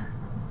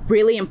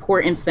really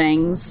important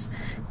things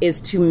is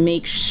to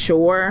make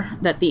sure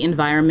that the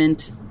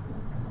environment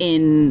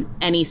in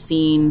any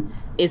scene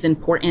is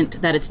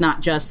important, that it's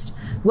not just,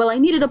 well, I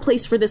needed a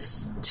place for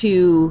this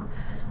to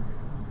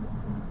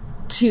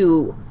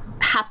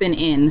happen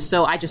in,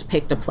 so I just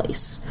picked a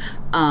place.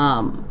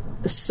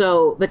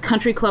 So the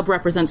country club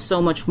represents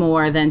so much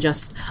more than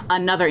just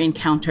another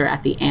encounter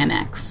at the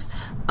Annex.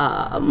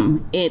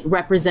 It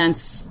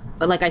represents,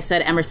 like I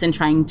said, Emerson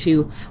trying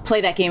to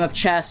play that game of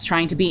chess,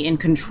 trying to be in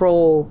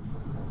control.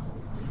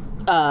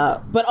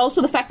 But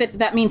also the fact that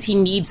that means he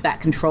needs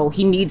that control.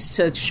 He needs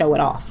to show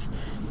it off.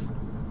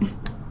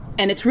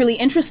 And it's really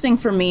interesting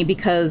for me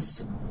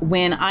because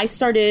when I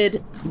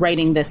started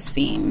writing this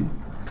scene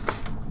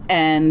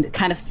and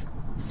kind of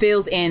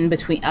fills in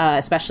between,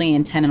 especially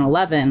in 10 and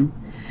 11,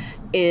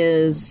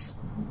 it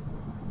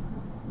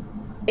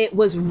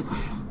was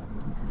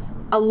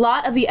a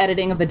lot of the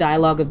editing of the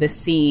dialogue of this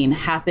scene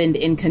happened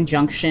in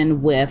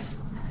conjunction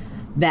with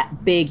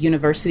that big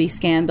university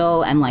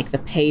scandal and like the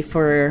pay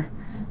for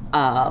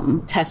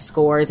test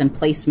scores and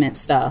placement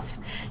stuff.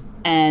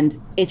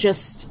 And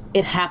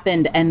it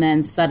happened, and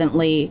then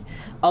suddenly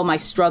all my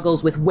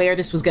struggles with where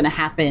this was going to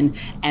happen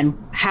and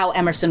how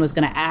Emerson was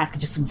going to act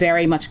just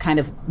very much kind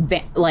of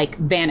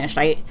vanished.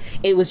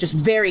 It was just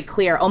very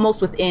clear,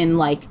 almost within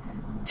like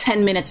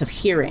 10 minutes of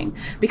hearing,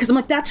 because I'm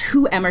like, that's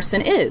who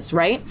Emerson is,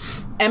 right?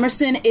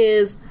 Emerson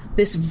is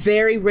this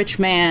very rich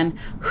man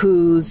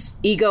whose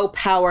ego,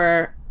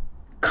 power,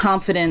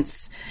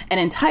 confidence,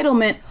 and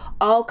entitlement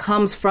all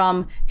comes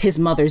from his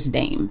mother's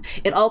name.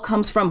 It all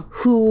comes from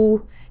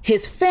who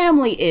his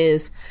family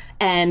is.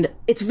 And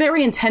it's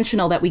very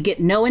intentional that we get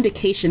no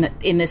indication that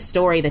in this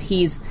story that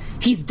he's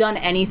done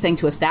anything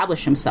to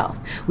establish himself.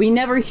 We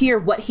never hear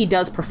what he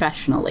does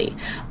professionally.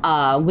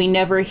 We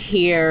never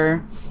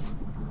hear,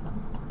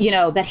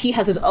 that he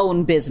has his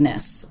own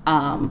business.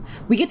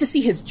 We get to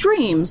see his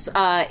dreams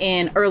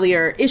in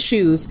earlier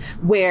issues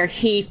where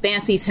he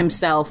fancies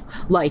himself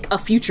like a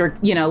future,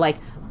 like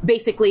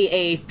basically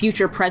a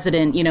future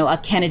president, a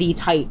Kennedy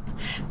type.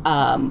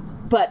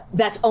 But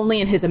that's only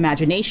in his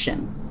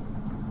imagination.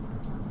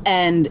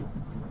 And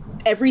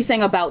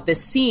everything about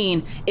this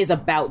scene is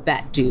about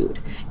that dude,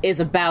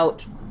 is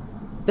about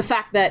the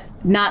fact that,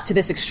 not to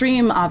this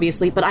extreme,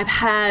 obviously, but I've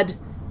had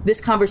this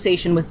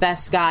conversation with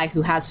this guy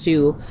who has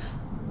to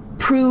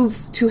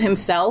prove to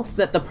himself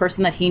that the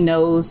person that he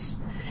knows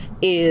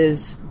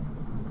is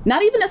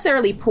not even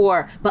necessarily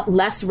poor, but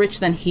less rich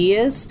than he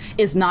is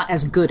not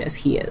as good as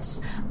he is.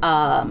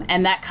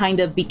 And that kind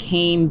of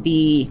became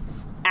the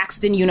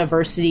Axton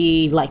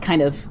University, like,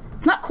 kind of,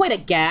 it's not quite a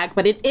gag,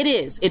 but it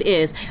is,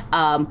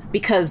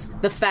 because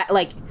the fact,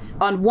 like,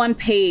 on one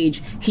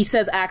page, he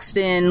says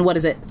Axton,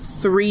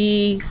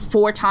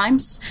 3-4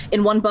 times?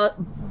 In one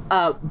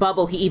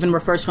bubble, he even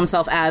refers to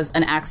himself as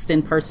an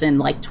Axton person,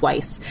 like,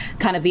 twice.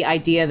 Kind of the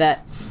idea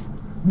that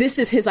this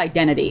is his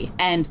identity,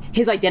 and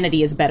his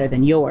identity is better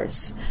than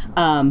yours.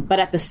 But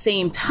at the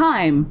same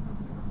time,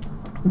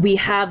 we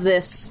have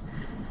this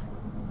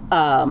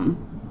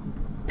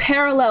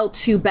parallel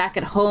to back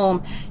at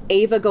home,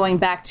 Ava going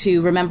back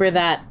to remember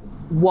that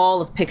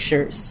wall of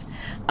pictures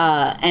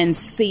and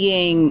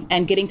seeing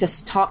and getting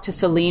to talk to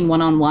Celine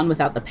one-on-one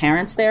without the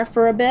parents there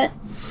for a bit,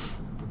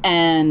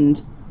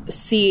 and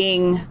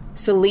seeing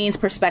Celine's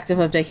perspective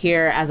of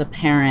Dahir as a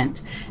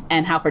parent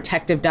and how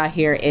protective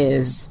Dahir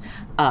is,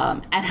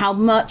 and how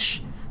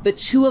much the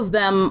two of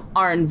them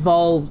are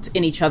involved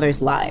in each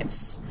other's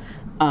lives.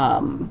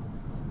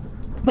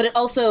 But it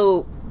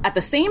also, at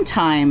the same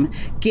time,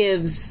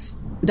 gives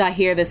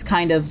Dahir this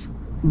kind of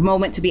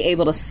moment to be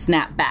able to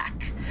snap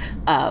back.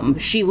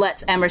 She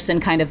lets Emerson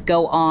kind of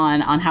go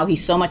on how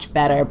he's so much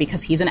better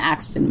because he's an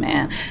Axton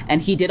man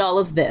and he did all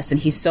of this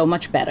and he's so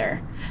much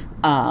better.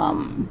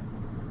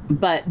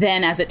 But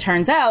then, as it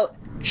turns out,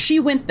 she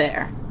went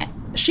there.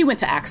 She went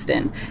to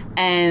Axton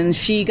and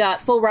she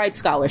got full ride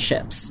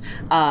scholarships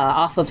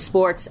off of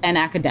sports and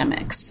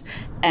academics.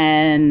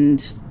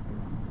 And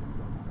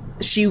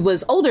she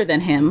was older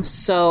than him,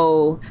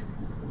 so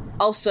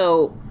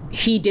also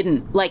he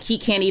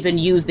can't even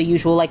use the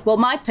usual, like, well,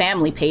 my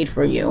family paid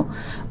for you,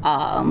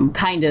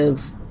 kind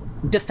of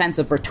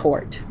defensive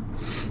retort.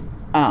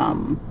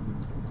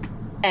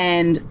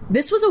 And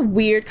this was a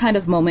weird kind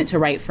of moment to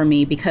write for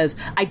me because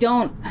I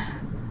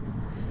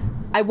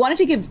wanted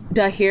to give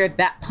Dahir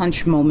that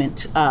punch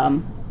moment.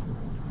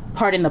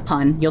 Pardon the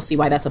pun. You'll see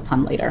why that's a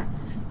pun later.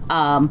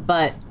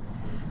 But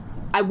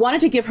I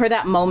wanted to give her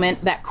that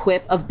moment, that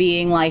quip of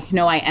being like,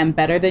 no, I am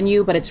better than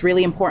you. But it's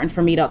really important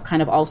for me to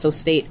kind of also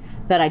state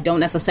that I don't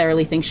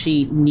necessarily think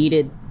she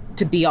needed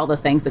to be all the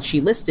things that she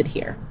listed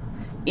here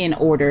in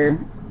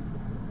order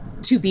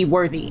to be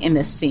worthy in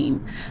this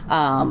scene.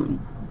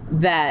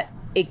 That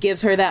it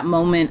gives her that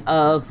moment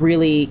of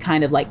really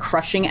kind of like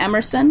crushing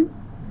Emerson,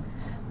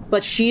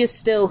 but she is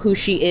still who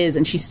she is,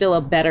 and she's still a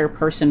better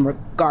person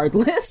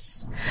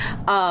regardless.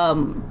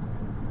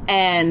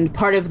 And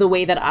part of the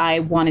way that I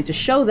wanted to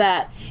show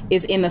that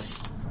is in the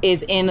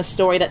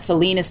story that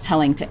Celine is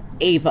telling to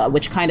Ava,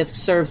 which kind of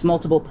serves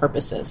multiple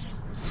purposes.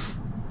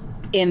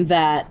 In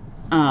that,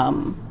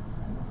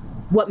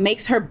 what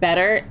makes her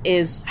better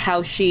is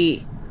how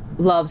she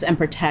loves and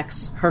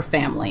protects her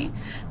family,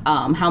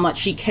 how much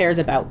she cares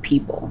about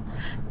people,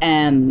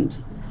 and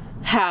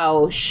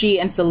how she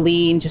and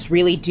Celine just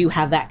really do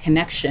have that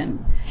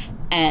connection.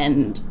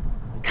 And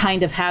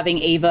kind of having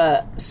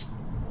Ava,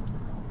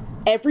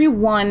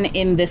 everyone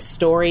in this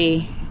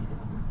story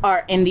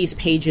are in these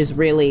pages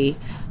really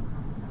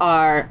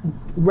are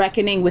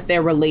reckoning with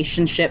their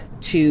relationship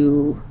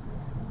to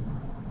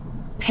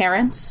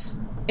parents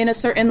in a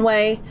certain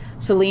way.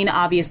 Celine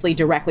obviously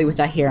directly with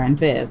Dahir and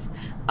Viv.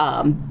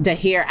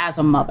 Dahir as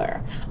a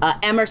mother.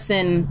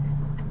 Emerson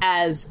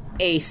as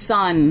a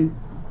son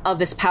of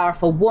this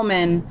powerful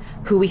woman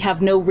who we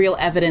have no real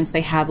evidence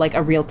they have like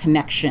a real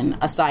connection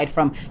aside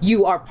from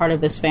you are part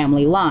of this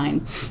family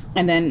line.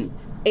 And then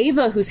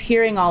Ava, who's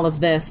hearing all of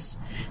this,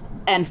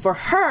 and for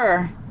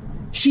her,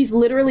 she's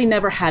literally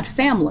never had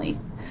family.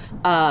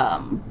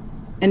 And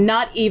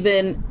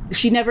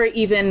she never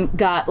even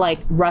got like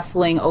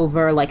rustling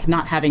over like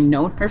not having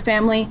known her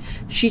family.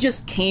 She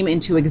just came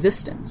into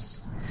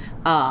existence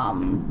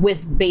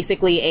with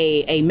basically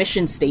a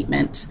mission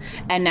statement.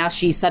 And now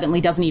she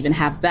suddenly doesn't even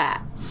have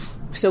that.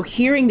 So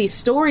hearing these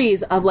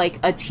stories of like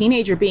a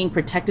teenager being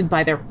protected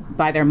by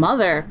their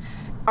mother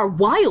are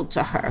wild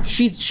to her.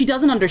 She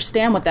doesn't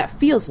understand what that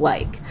feels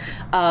like.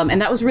 And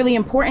that was really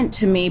important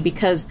to me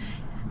because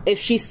if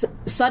she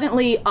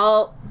suddenly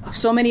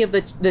so many of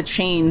the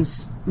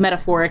chains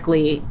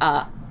metaphorically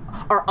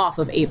are off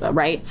of Ava,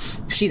 right?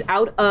 She's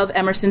out of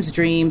Emerson's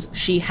dreams.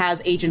 She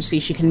has agency.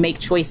 She can make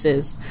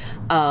choices.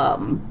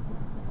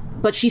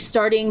 But she's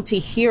starting to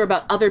hear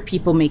about other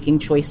people making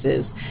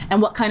choices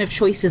and what kind of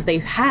choices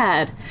they've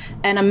had.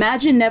 And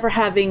imagine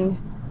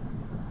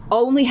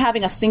only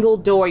having a single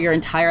door your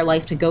entire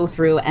life to go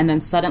through and then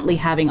suddenly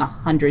having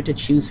 100 to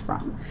choose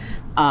from.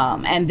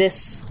 And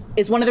this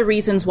is one of the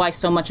reasons why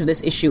so much of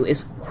this issue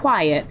is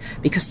quiet,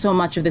 because so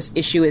much of this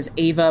issue is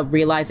Ava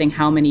realizing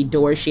how many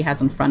doors she has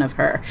in front of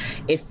her,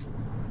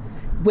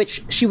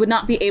 which she would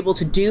not be able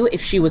to do if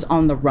she was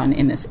on the run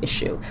in this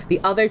issue. The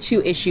other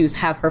two issues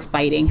have her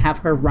fighting, have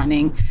her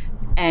running,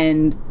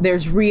 and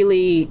there's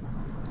limited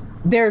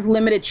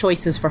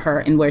choices for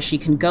her in where she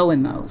can go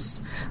in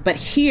those. But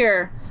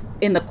here,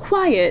 in the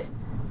quiet,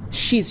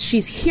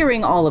 she's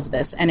hearing all of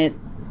this, and it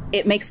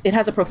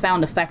has a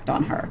profound effect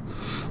on her.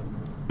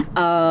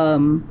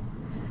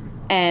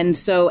 And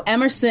so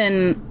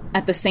Emerson,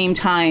 at the same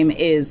time,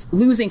 is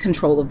losing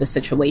control of the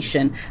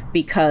situation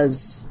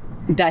because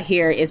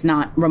Dahir is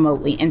not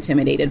remotely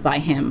intimidated by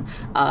him,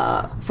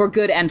 for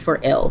good and for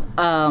ill.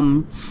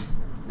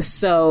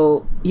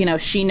 So,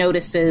 she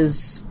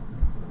notices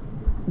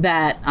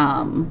that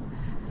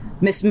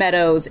Miss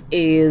Meadows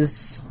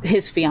is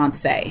his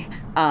fiance.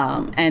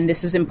 And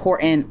this is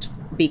important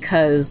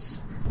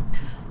because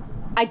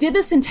I did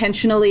this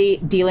intentionally,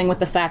 dealing with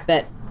the fact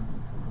that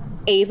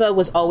Ava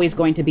was always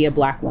going to be a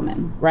Black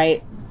woman,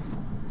 right?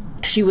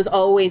 She was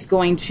always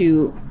going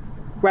to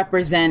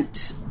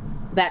represent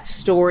that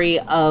story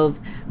of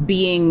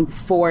being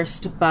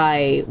forced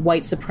by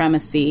white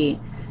supremacy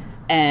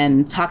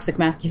and toxic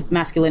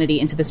masculinity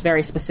into this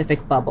very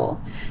specific bubble.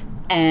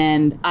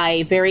 And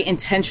I very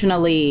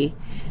intentionally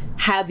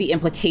have the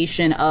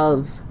implication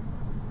of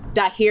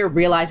Dahir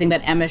realizing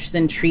that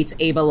Emerson treats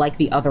Ava like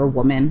the other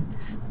woman,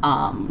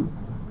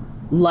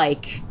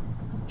 like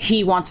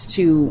he wants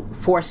to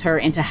force her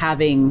into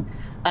having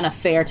an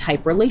affair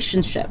type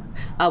relationship,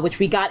 which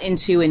we got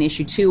into in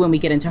issue 2 when we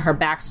get into her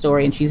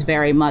backstory. And she's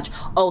very much,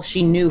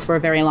 she knew for a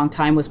very long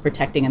time was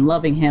protecting and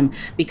loving him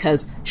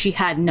because she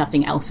had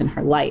nothing else in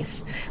her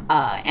life.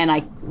 And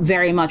I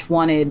very much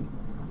wanted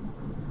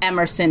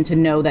Emerson to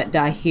know that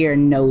Dahir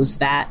knows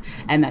that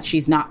and that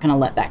she's not going to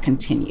let that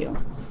continue.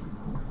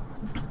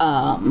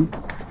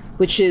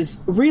 Which is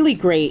really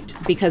great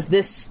because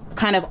this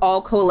kind of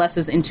all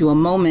coalesces into a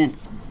moment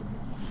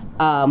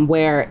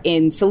where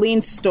in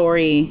Celine's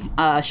story,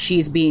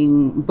 she's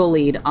being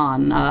bullied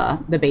on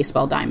the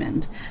baseball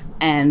diamond.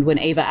 And when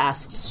Ava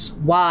asks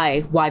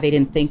why they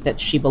didn't think that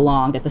she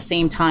belonged, at the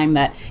same time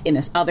that in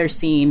this other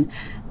scene,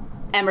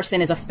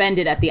 Emerson is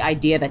offended at the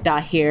idea that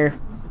Dahir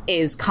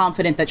is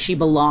confident that she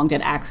belonged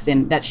at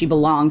Axton, that she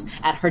belongs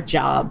at her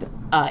job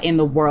in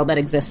the world that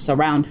exists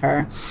around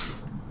her.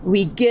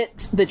 We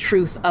get the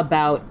truth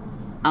about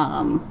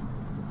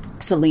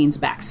Celine's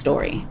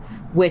backstory,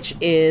 which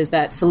is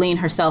that Celine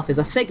herself is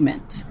a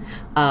figment.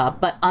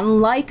 But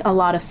unlike a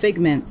lot of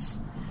figments,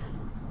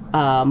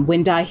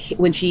 when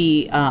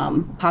she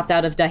popped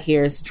out of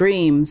Dahir's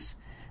dreams,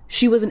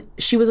 she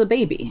was a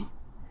baby.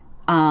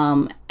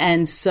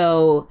 And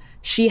so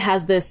she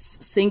has this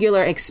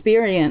singular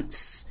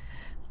experience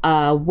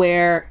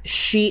where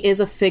she is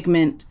a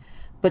figment,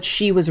 but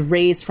she was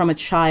raised from a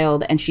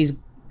child, and she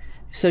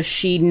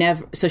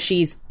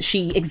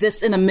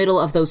exists in the middle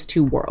of those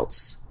two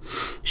worlds.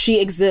 She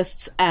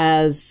exists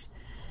as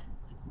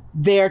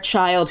their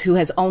child who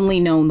has only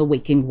known the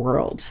waking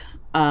world,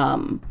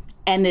 and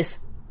this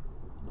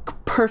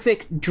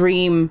perfect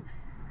dream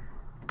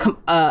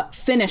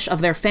finish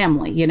of their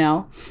family, you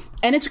know?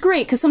 And it's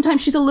great because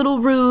sometimes she's a little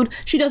rude.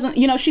 She doesn't,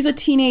 she's a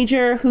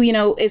teenager who,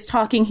 is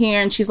talking here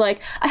and she's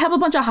like, I have a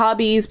bunch of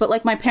hobbies, but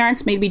like my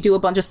parents made me do a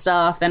bunch of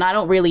stuff and I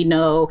don't really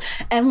know.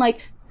 And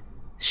like,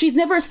 she's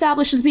never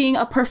established as being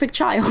a perfect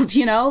child,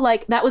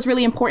 like that was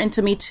really important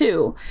to me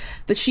too,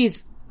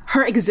 that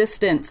her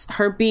existence,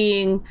 her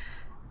being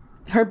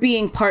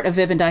part of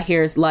Viv and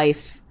Dahir's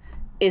life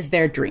is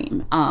their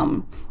dream.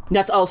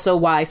 That's also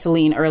why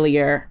Celine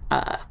earlier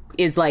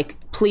is like,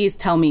 please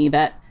tell me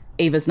that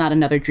Ava's not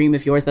another dream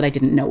of yours that I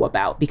didn't know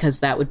about, because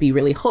that would be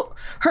really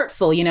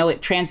hurtful.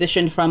 It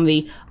transitioned from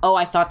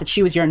I thought that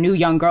she was your new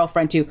young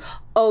girlfriend to,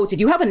 did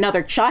you have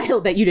another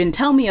child that you didn't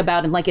tell me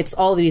about? And like, it's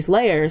all these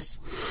layers.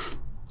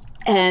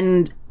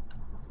 And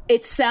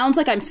it sounds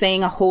like I'm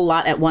saying a whole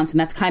lot at once, and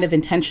that's kind of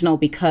intentional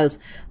because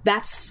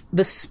that's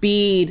the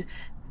speed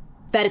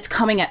that it's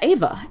coming at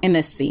Ava in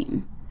this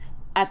scene.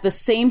 At the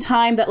same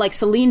time that like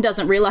Celine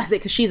doesn't realize it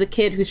because she's a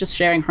kid who's just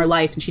sharing her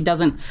life and she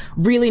doesn't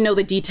really know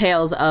the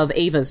details of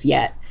Ava's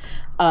yet.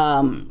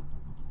 And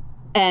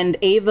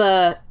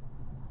Ava,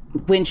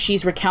 when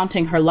she's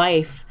recounting her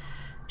life,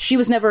 she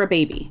was never a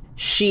baby.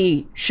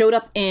 She showed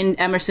up in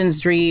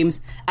Emerson's dreams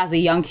as a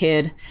young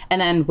kid.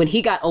 And then when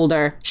he got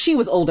older, she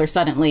was older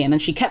suddenly. And then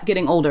she kept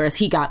getting older as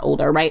he got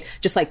older, right?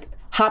 Just like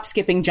hop,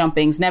 skipping,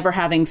 jumpings, never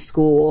having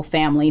school,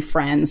 family,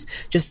 friends,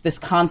 just this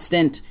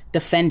constant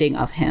defending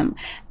of him.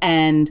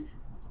 And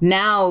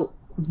now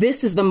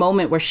this is the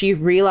moment where she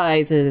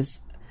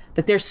realizes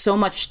that there's so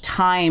much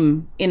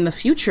time in the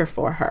future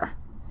for her,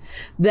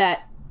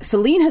 that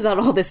Celine has had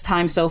all this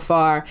time so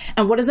far.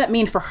 And what does that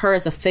mean for her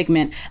as a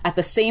figment at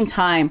the same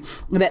time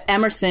that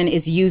Emerson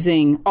is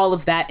using all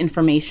of that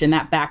information,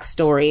 that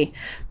backstory,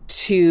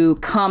 to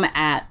come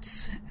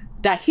at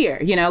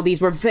Dahir?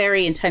 These were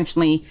very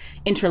intentionally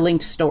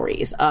interlinked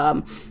stories.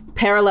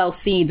 Parallel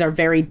scenes are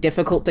very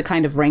difficult to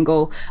kind of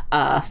wrangle,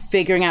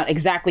 figuring out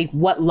exactly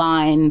what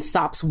line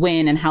stops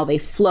when and how they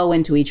flow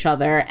into each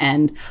other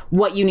and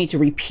what you need to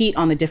repeat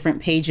on the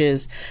different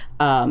pages.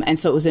 And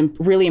so it was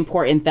really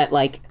important that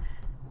like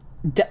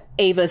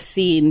Ava's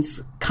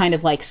scenes kind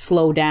of like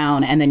slow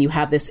down, and then you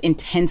have this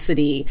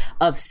intensity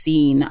of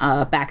scene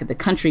back at the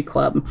country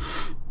club.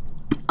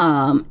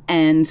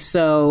 And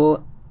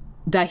so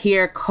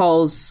Dahir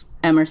calls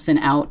Emerson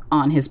out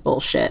on his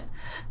bullshit,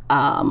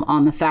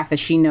 on the fact that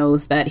she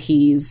knows that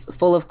he's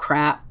full of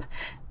crap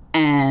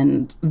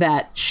and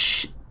that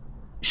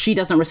she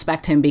doesn't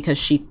respect him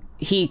because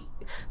he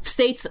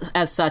states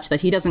as such that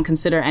he doesn't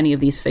consider any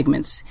of these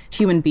figments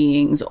human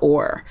beings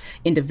or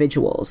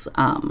individuals.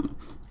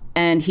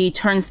 And he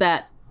turns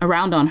that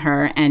around on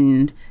her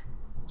and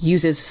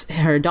uses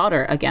her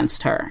daughter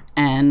against her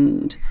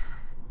and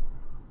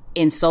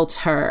insults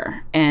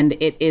her. And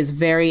it is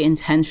very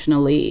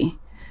intentionally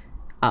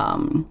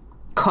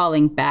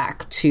calling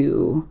back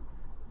to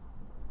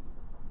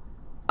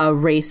a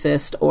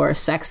racist or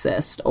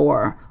sexist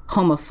or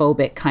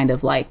homophobic kind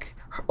of like,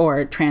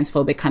 or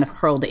transphobic kind of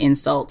hurled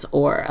insult,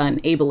 or an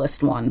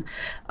ableist one.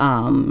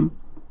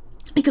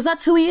 because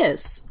that's who he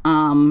is.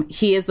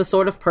 He is the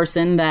sort of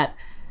person that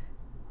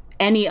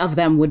any of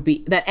them would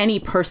be, that any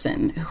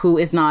person who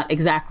is not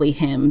exactly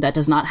him, that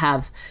does not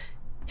have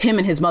him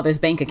and his mother's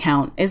bank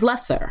account, is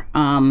lesser.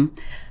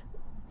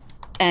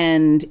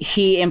 And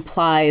he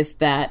implies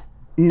that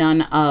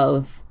none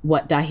of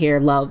what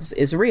Dahir loves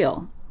is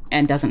real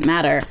and doesn't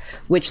matter,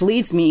 which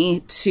leads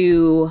me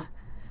to,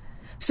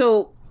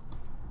 so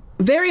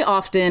very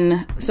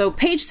often, so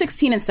page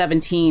 16 and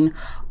 17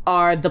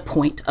 are the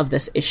point of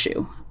this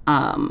issue.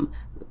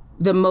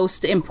 The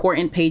most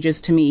important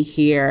pages to me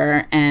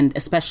here, and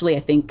especially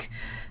I think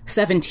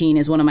 17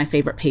 is one of my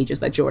favorite pages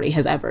that Jordi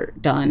has ever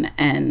done,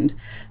 and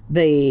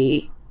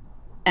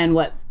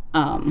what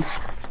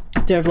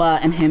Dervla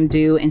and him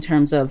do in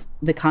terms of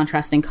the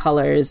contrasting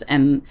colors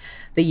and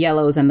the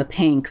yellows and the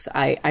pinks,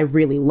 I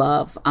really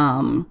love.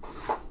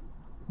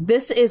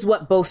 This is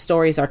what both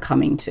stories are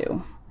coming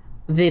to.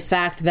 The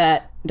fact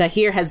that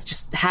Dahir has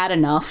just had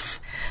enough.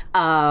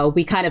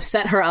 We kind of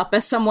set her up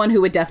as someone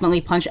who would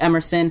definitely punch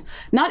Emerson,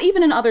 not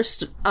even in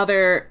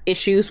other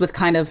issues with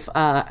kind of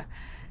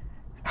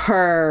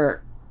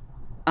her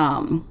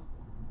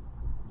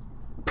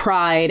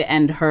pride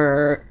and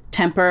her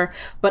temper,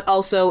 but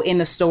also in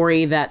the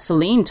story that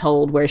Celine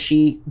told, where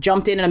she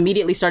jumped in and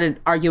immediately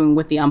started arguing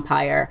with the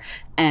umpire.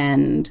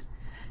 And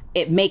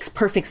it makes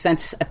perfect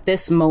sense at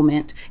this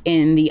moment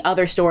in the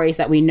other stories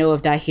that we know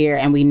of Dahir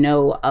and we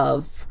know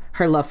of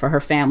her love for her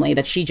family,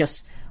 that she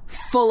just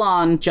full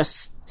on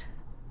just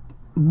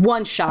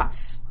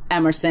one-shots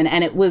Emerson.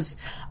 And it was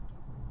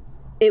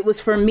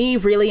for me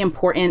really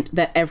important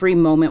that every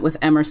moment with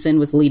Emerson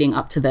was leading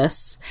up to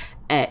this,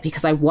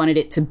 because I wanted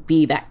it to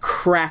be that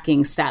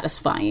cracking,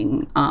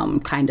 satisfying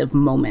kind of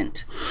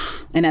moment.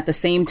 And at the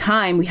same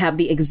time, we have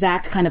the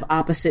exact kind of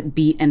opposite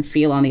beat and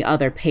feel on the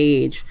other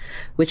page,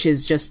 which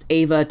is just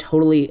Ava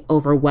totally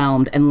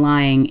overwhelmed and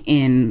lying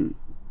in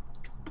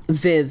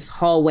Viv's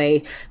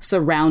hallway,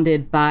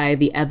 surrounded by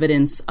the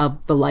evidence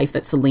of the life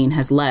that Celine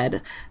has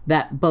led,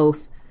 that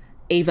both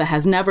Ava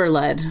has never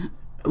led,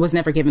 was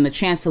never given the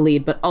chance to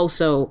lead, but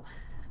also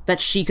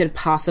that she could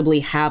possibly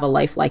have a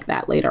life like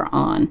that later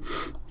on.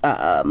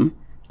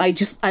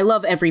 I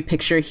love every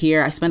picture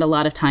here. I spent a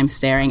lot of time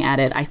staring at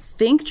it. I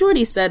think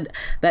Jordi said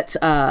that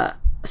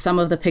some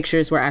of the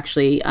pictures were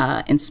actually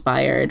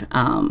inspired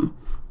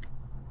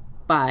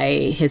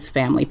by his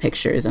family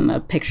pictures and the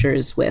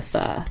pictures with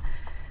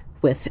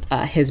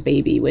his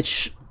baby,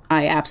 which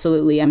I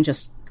absolutely am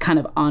just kind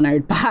of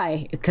honored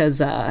by, because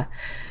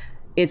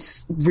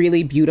it's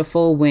really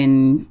beautiful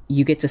when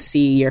you get to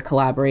see your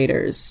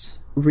collaborators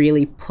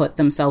really put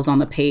themselves on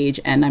the page.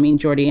 And I mean,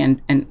 Jordi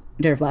and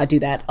Dervla do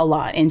that a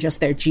lot in just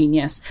their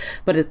genius,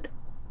 but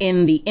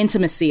in the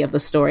intimacy of the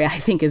story, I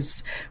think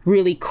is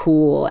really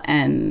cool.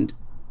 And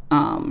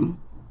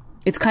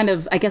it's kind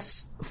of, I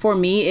guess for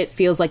me, it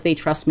feels like they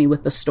trust me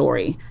with the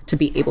story to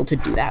be able to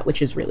do that,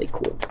 which is really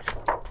cool.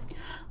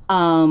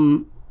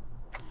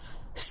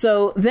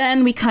 So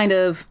then we kind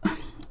of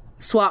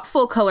swap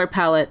full color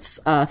palettes.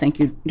 Thank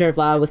you,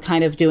 Dervla, with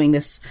kind of doing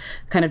this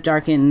kind of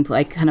darkened,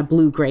 like kind of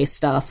blue-gray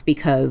stuff,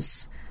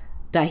 because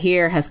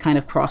Dahir has kind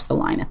of crossed the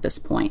line at this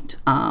point.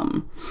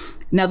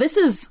 Now this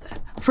is,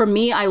 for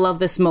me, I love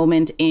this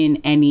moment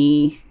in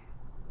any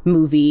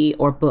movie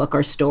or book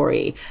or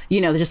story.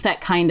 You know, just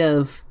that kind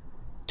of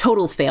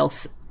total fail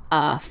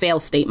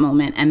state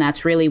moment. And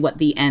that's really what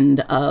the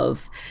end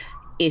of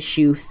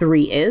issue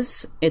 3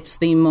 is. It's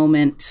the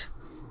moment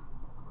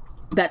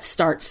that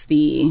starts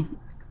the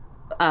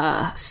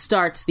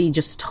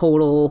just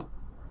total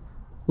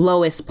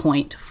lowest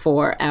point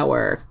for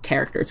our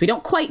characters. We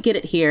don't quite get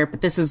it here,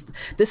 but this is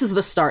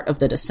the start of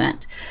the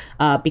descent,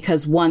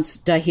 because once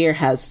Dahir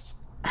has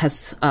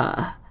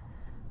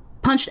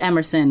punched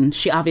Emerson,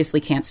 she obviously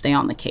can't stay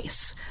on the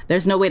case.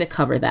 There's no way to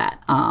cover that.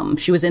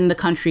 She was in the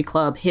country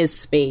club, his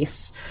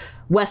space.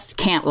 West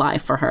can't lie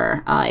for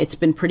her. It's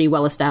been pretty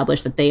well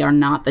established that they are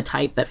not the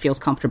type that feels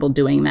comfortable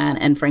doing that.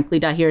 And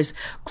frankly, Dahir's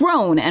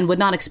grown and would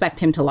not expect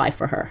him to lie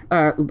for her,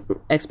 or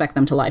expect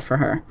them to lie for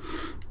her.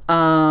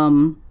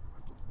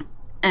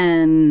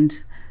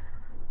 And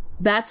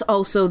that's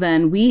also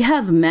then, we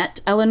have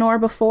met Eleanor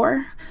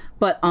before,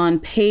 but on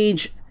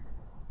page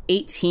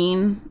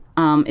 18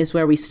 is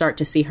where we start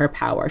to see her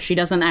power. She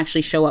doesn't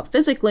actually show up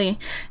physically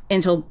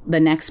until the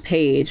next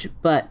page,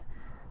 but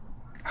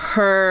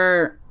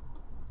her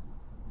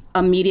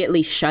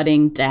immediately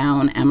shutting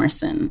down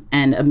Emerson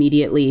and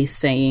immediately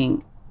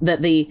saying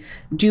that the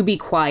 "do be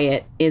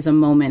quiet" is a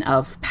moment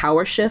of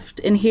power shift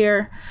in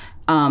here.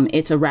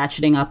 It's a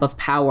ratcheting up of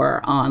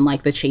power on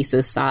like the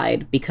Chase's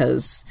side,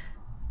 because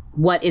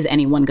what is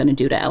anyone going to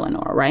do to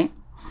Eleanor, right?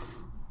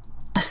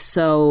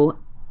 So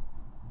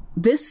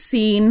this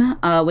scene,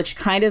 which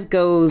kind of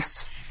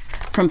goes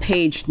from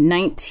page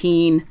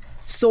 19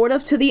 sort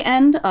of to the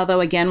end,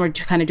 although again we're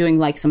kind of doing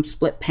like some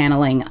split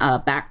paneling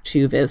back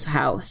to Viv's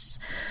house,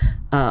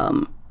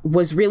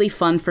 was really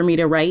fun for me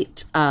to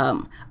write.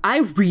 I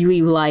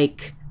really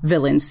like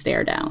villain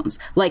stare downs.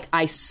 Like,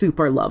 I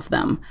super love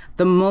them.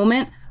 The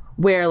moment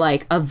where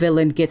like a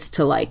villain gets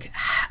to like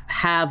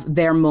have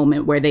their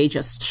moment where they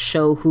just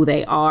show who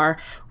they are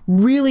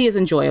really is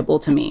enjoyable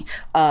to me.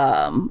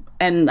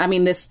 And I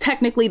mean, this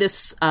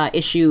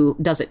issue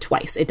does it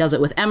twice. It does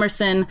it with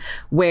Emerson,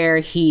 where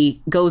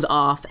he goes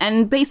off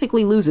and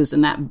basically loses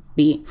in that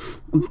beat.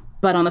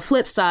 But on the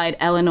flip side,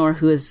 Eleanor,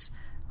 who is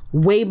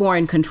way more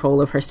in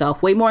control of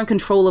herself, way more in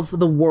control of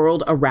the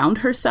world around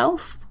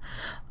herself,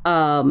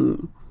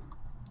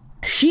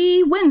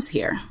 she wins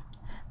here.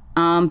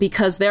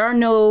 Because there are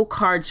no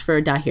cards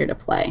for Dahir to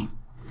play.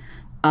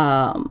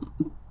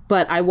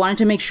 But I wanted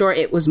to make sure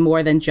it was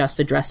more than just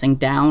addressing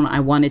down.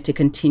 I wanted to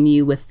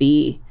continue with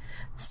the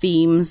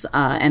themes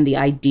and the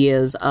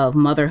ideas of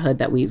motherhood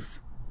that we've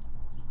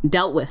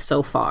dealt with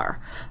so far.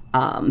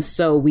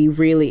 So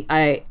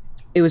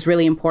it was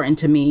really important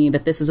to me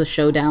that this is a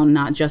showdown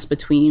not just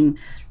between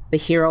the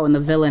hero and the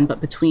villain, but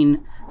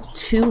between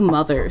two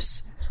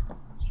mothers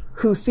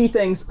who see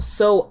things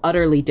so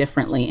utterly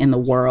differently in the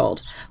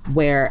world,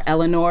 where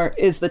Eleanor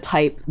is the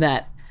type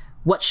that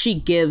what she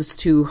gives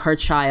to her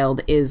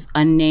child is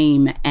a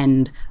name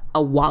and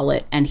a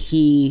wallet, and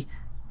he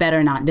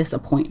better not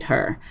disappoint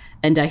her.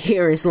 And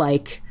Dahir is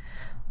like,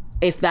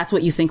 if that's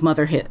what you think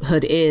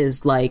motherhood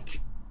is,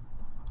 like,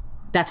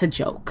 that's a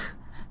joke.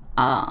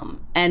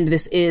 And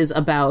this is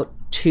about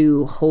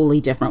two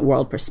wholly different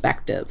world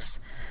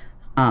perspectives.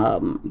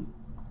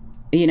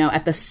 You know,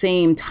 at the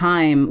same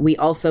time, we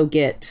also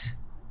get,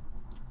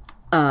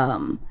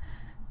 and,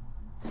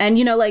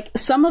 you know, like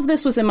some of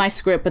this was in my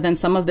script, but then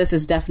some of this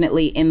is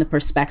definitely in the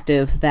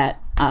perspective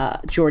that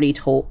Jordi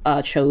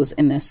chose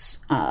in this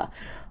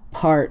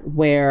part,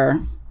 where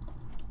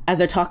as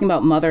they're talking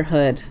about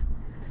motherhood,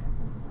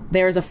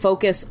 there is a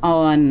focus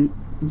on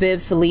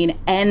Viv, Celine,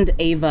 and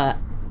Ava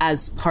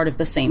as part of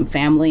the same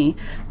family,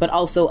 but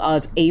also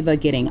of Ava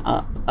getting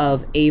up,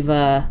 of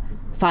Ava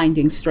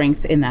finding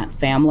strength in that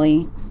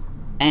family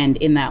and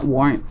in that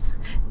warmth,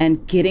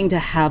 and getting to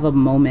have a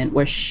moment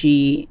where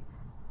she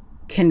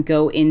can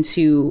go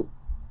into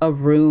a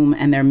room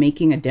and they're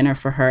making a dinner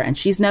for her, and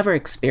she's never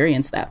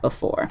experienced that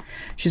before.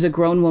 She's a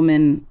grown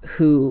woman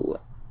who,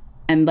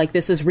 and like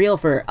this is real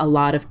for a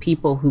lot of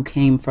people who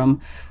came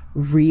from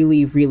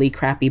really, really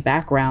crappy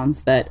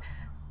backgrounds, that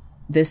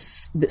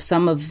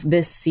some of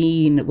this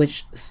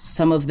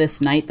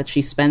night that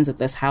she spends at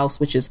this house,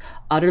 which is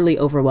utterly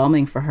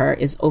overwhelming for her,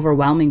 is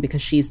overwhelming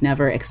because she's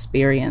never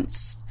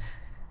experienced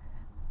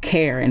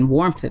care and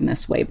warmth in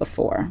this way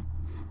before.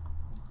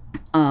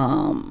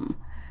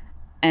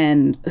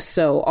 And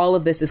so all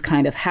of this is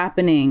kind of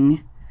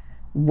happening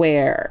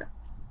where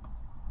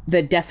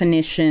the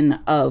definition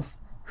of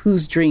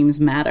whose dreams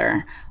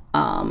matter,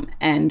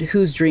 and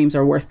whose dreams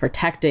are worth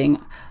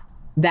protecting,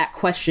 that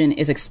question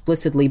is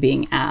explicitly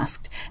being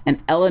asked.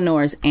 And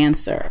Eleanor's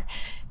answer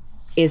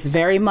is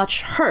very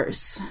much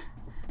hers,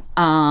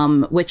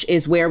 which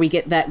is where we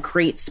get that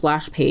great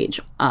splash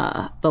page,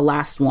 the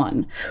last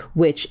one,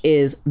 which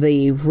is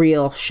the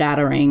real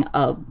shattering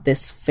of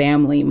this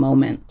family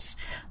moment,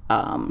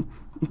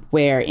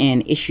 where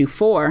in issue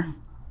 4,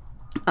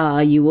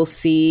 you will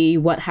see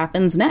what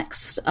happens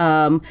next,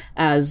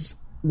 as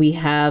we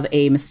have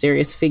a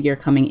mysterious figure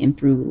coming in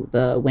through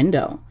the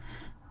window.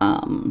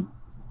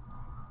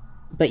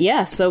 But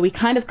yeah, so we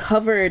kind of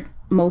covered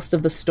most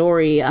of the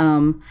story.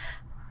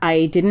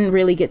 I didn't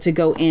really get to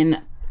go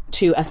in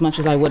to as much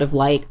as I would have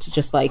liked,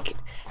 just like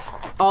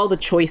all the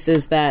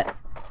choices that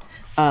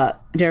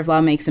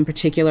Dervla makes in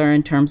particular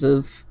in terms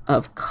of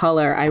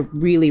color. I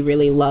really,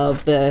 really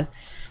love the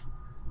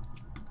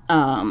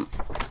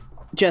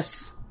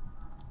just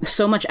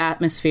so much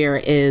atmosphere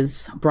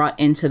is brought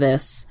into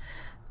this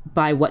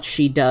by what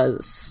she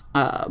does,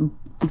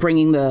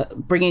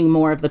 bringing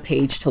more of the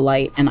page to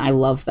light, and I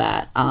love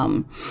that.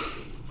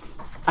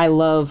 I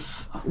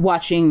love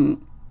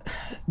watching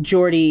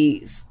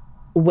Jordi's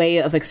way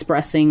of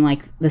expressing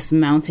like this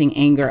mounting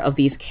anger of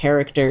these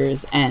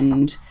characters,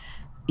 and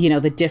you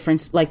know, the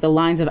difference, like the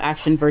lines of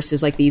action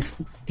versus like these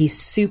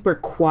super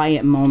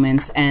quiet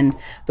moments, and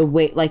the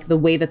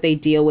way that they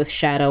deal with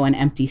shadow and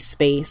empty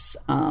space.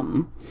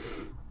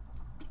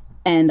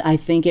 And I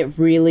think it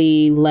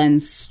really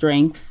lends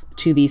strength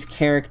to these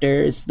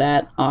characters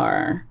that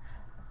are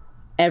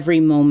every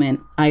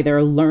moment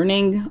either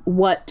learning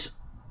what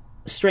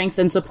strength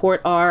and support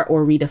are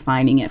or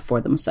redefining it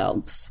for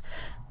themselves.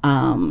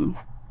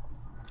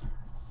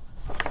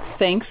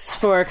 Thanks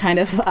for kind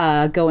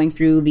of going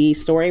through the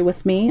story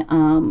with me.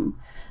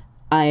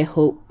 I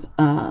hope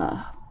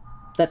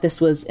that this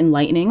was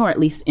enlightening or at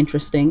least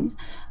interesting.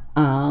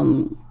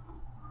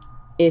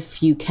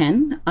 If you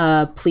can,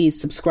 please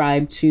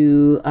subscribe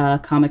to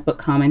Comic Book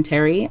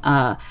Commentary.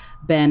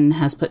 Ben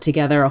has put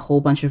together a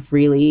whole bunch of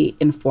really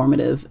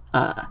informative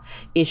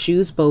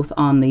issues, both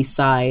on the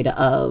side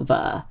of,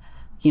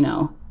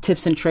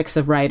 tips and tricks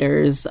of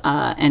writers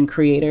and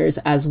creators,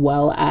 as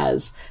well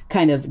as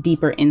kind of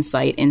deeper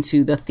insight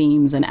into the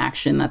themes and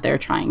action that they're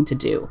trying to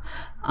do.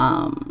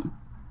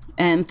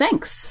 And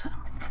thanks.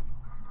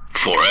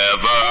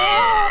 Forever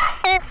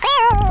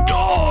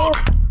Dog.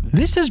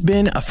 This has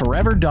been a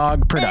Forever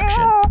Dog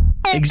production.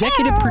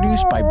 Executive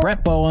produced by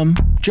Brett Boehm,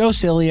 Joe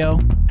Cilio,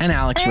 and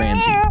Alex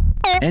Ramsey.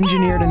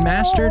 Engineered and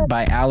mastered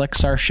by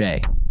Alex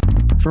Sarche.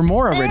 For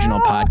more original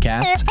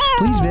podcasts,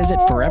 please visit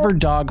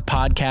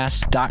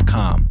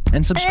foreverdogpodcasts.com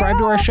and subscribe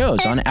to our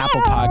shows on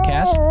Apple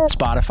Podcasts,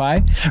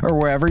 Spotify, or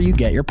wherever you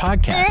get your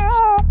podcasts.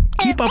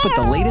 Keep up with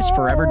the latest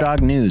Forever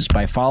Dog news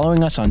by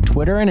following us on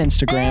Twitter and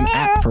Instagram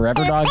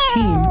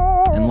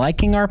 @ForeverDogTeam and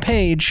liking our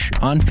page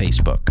on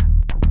Facebook.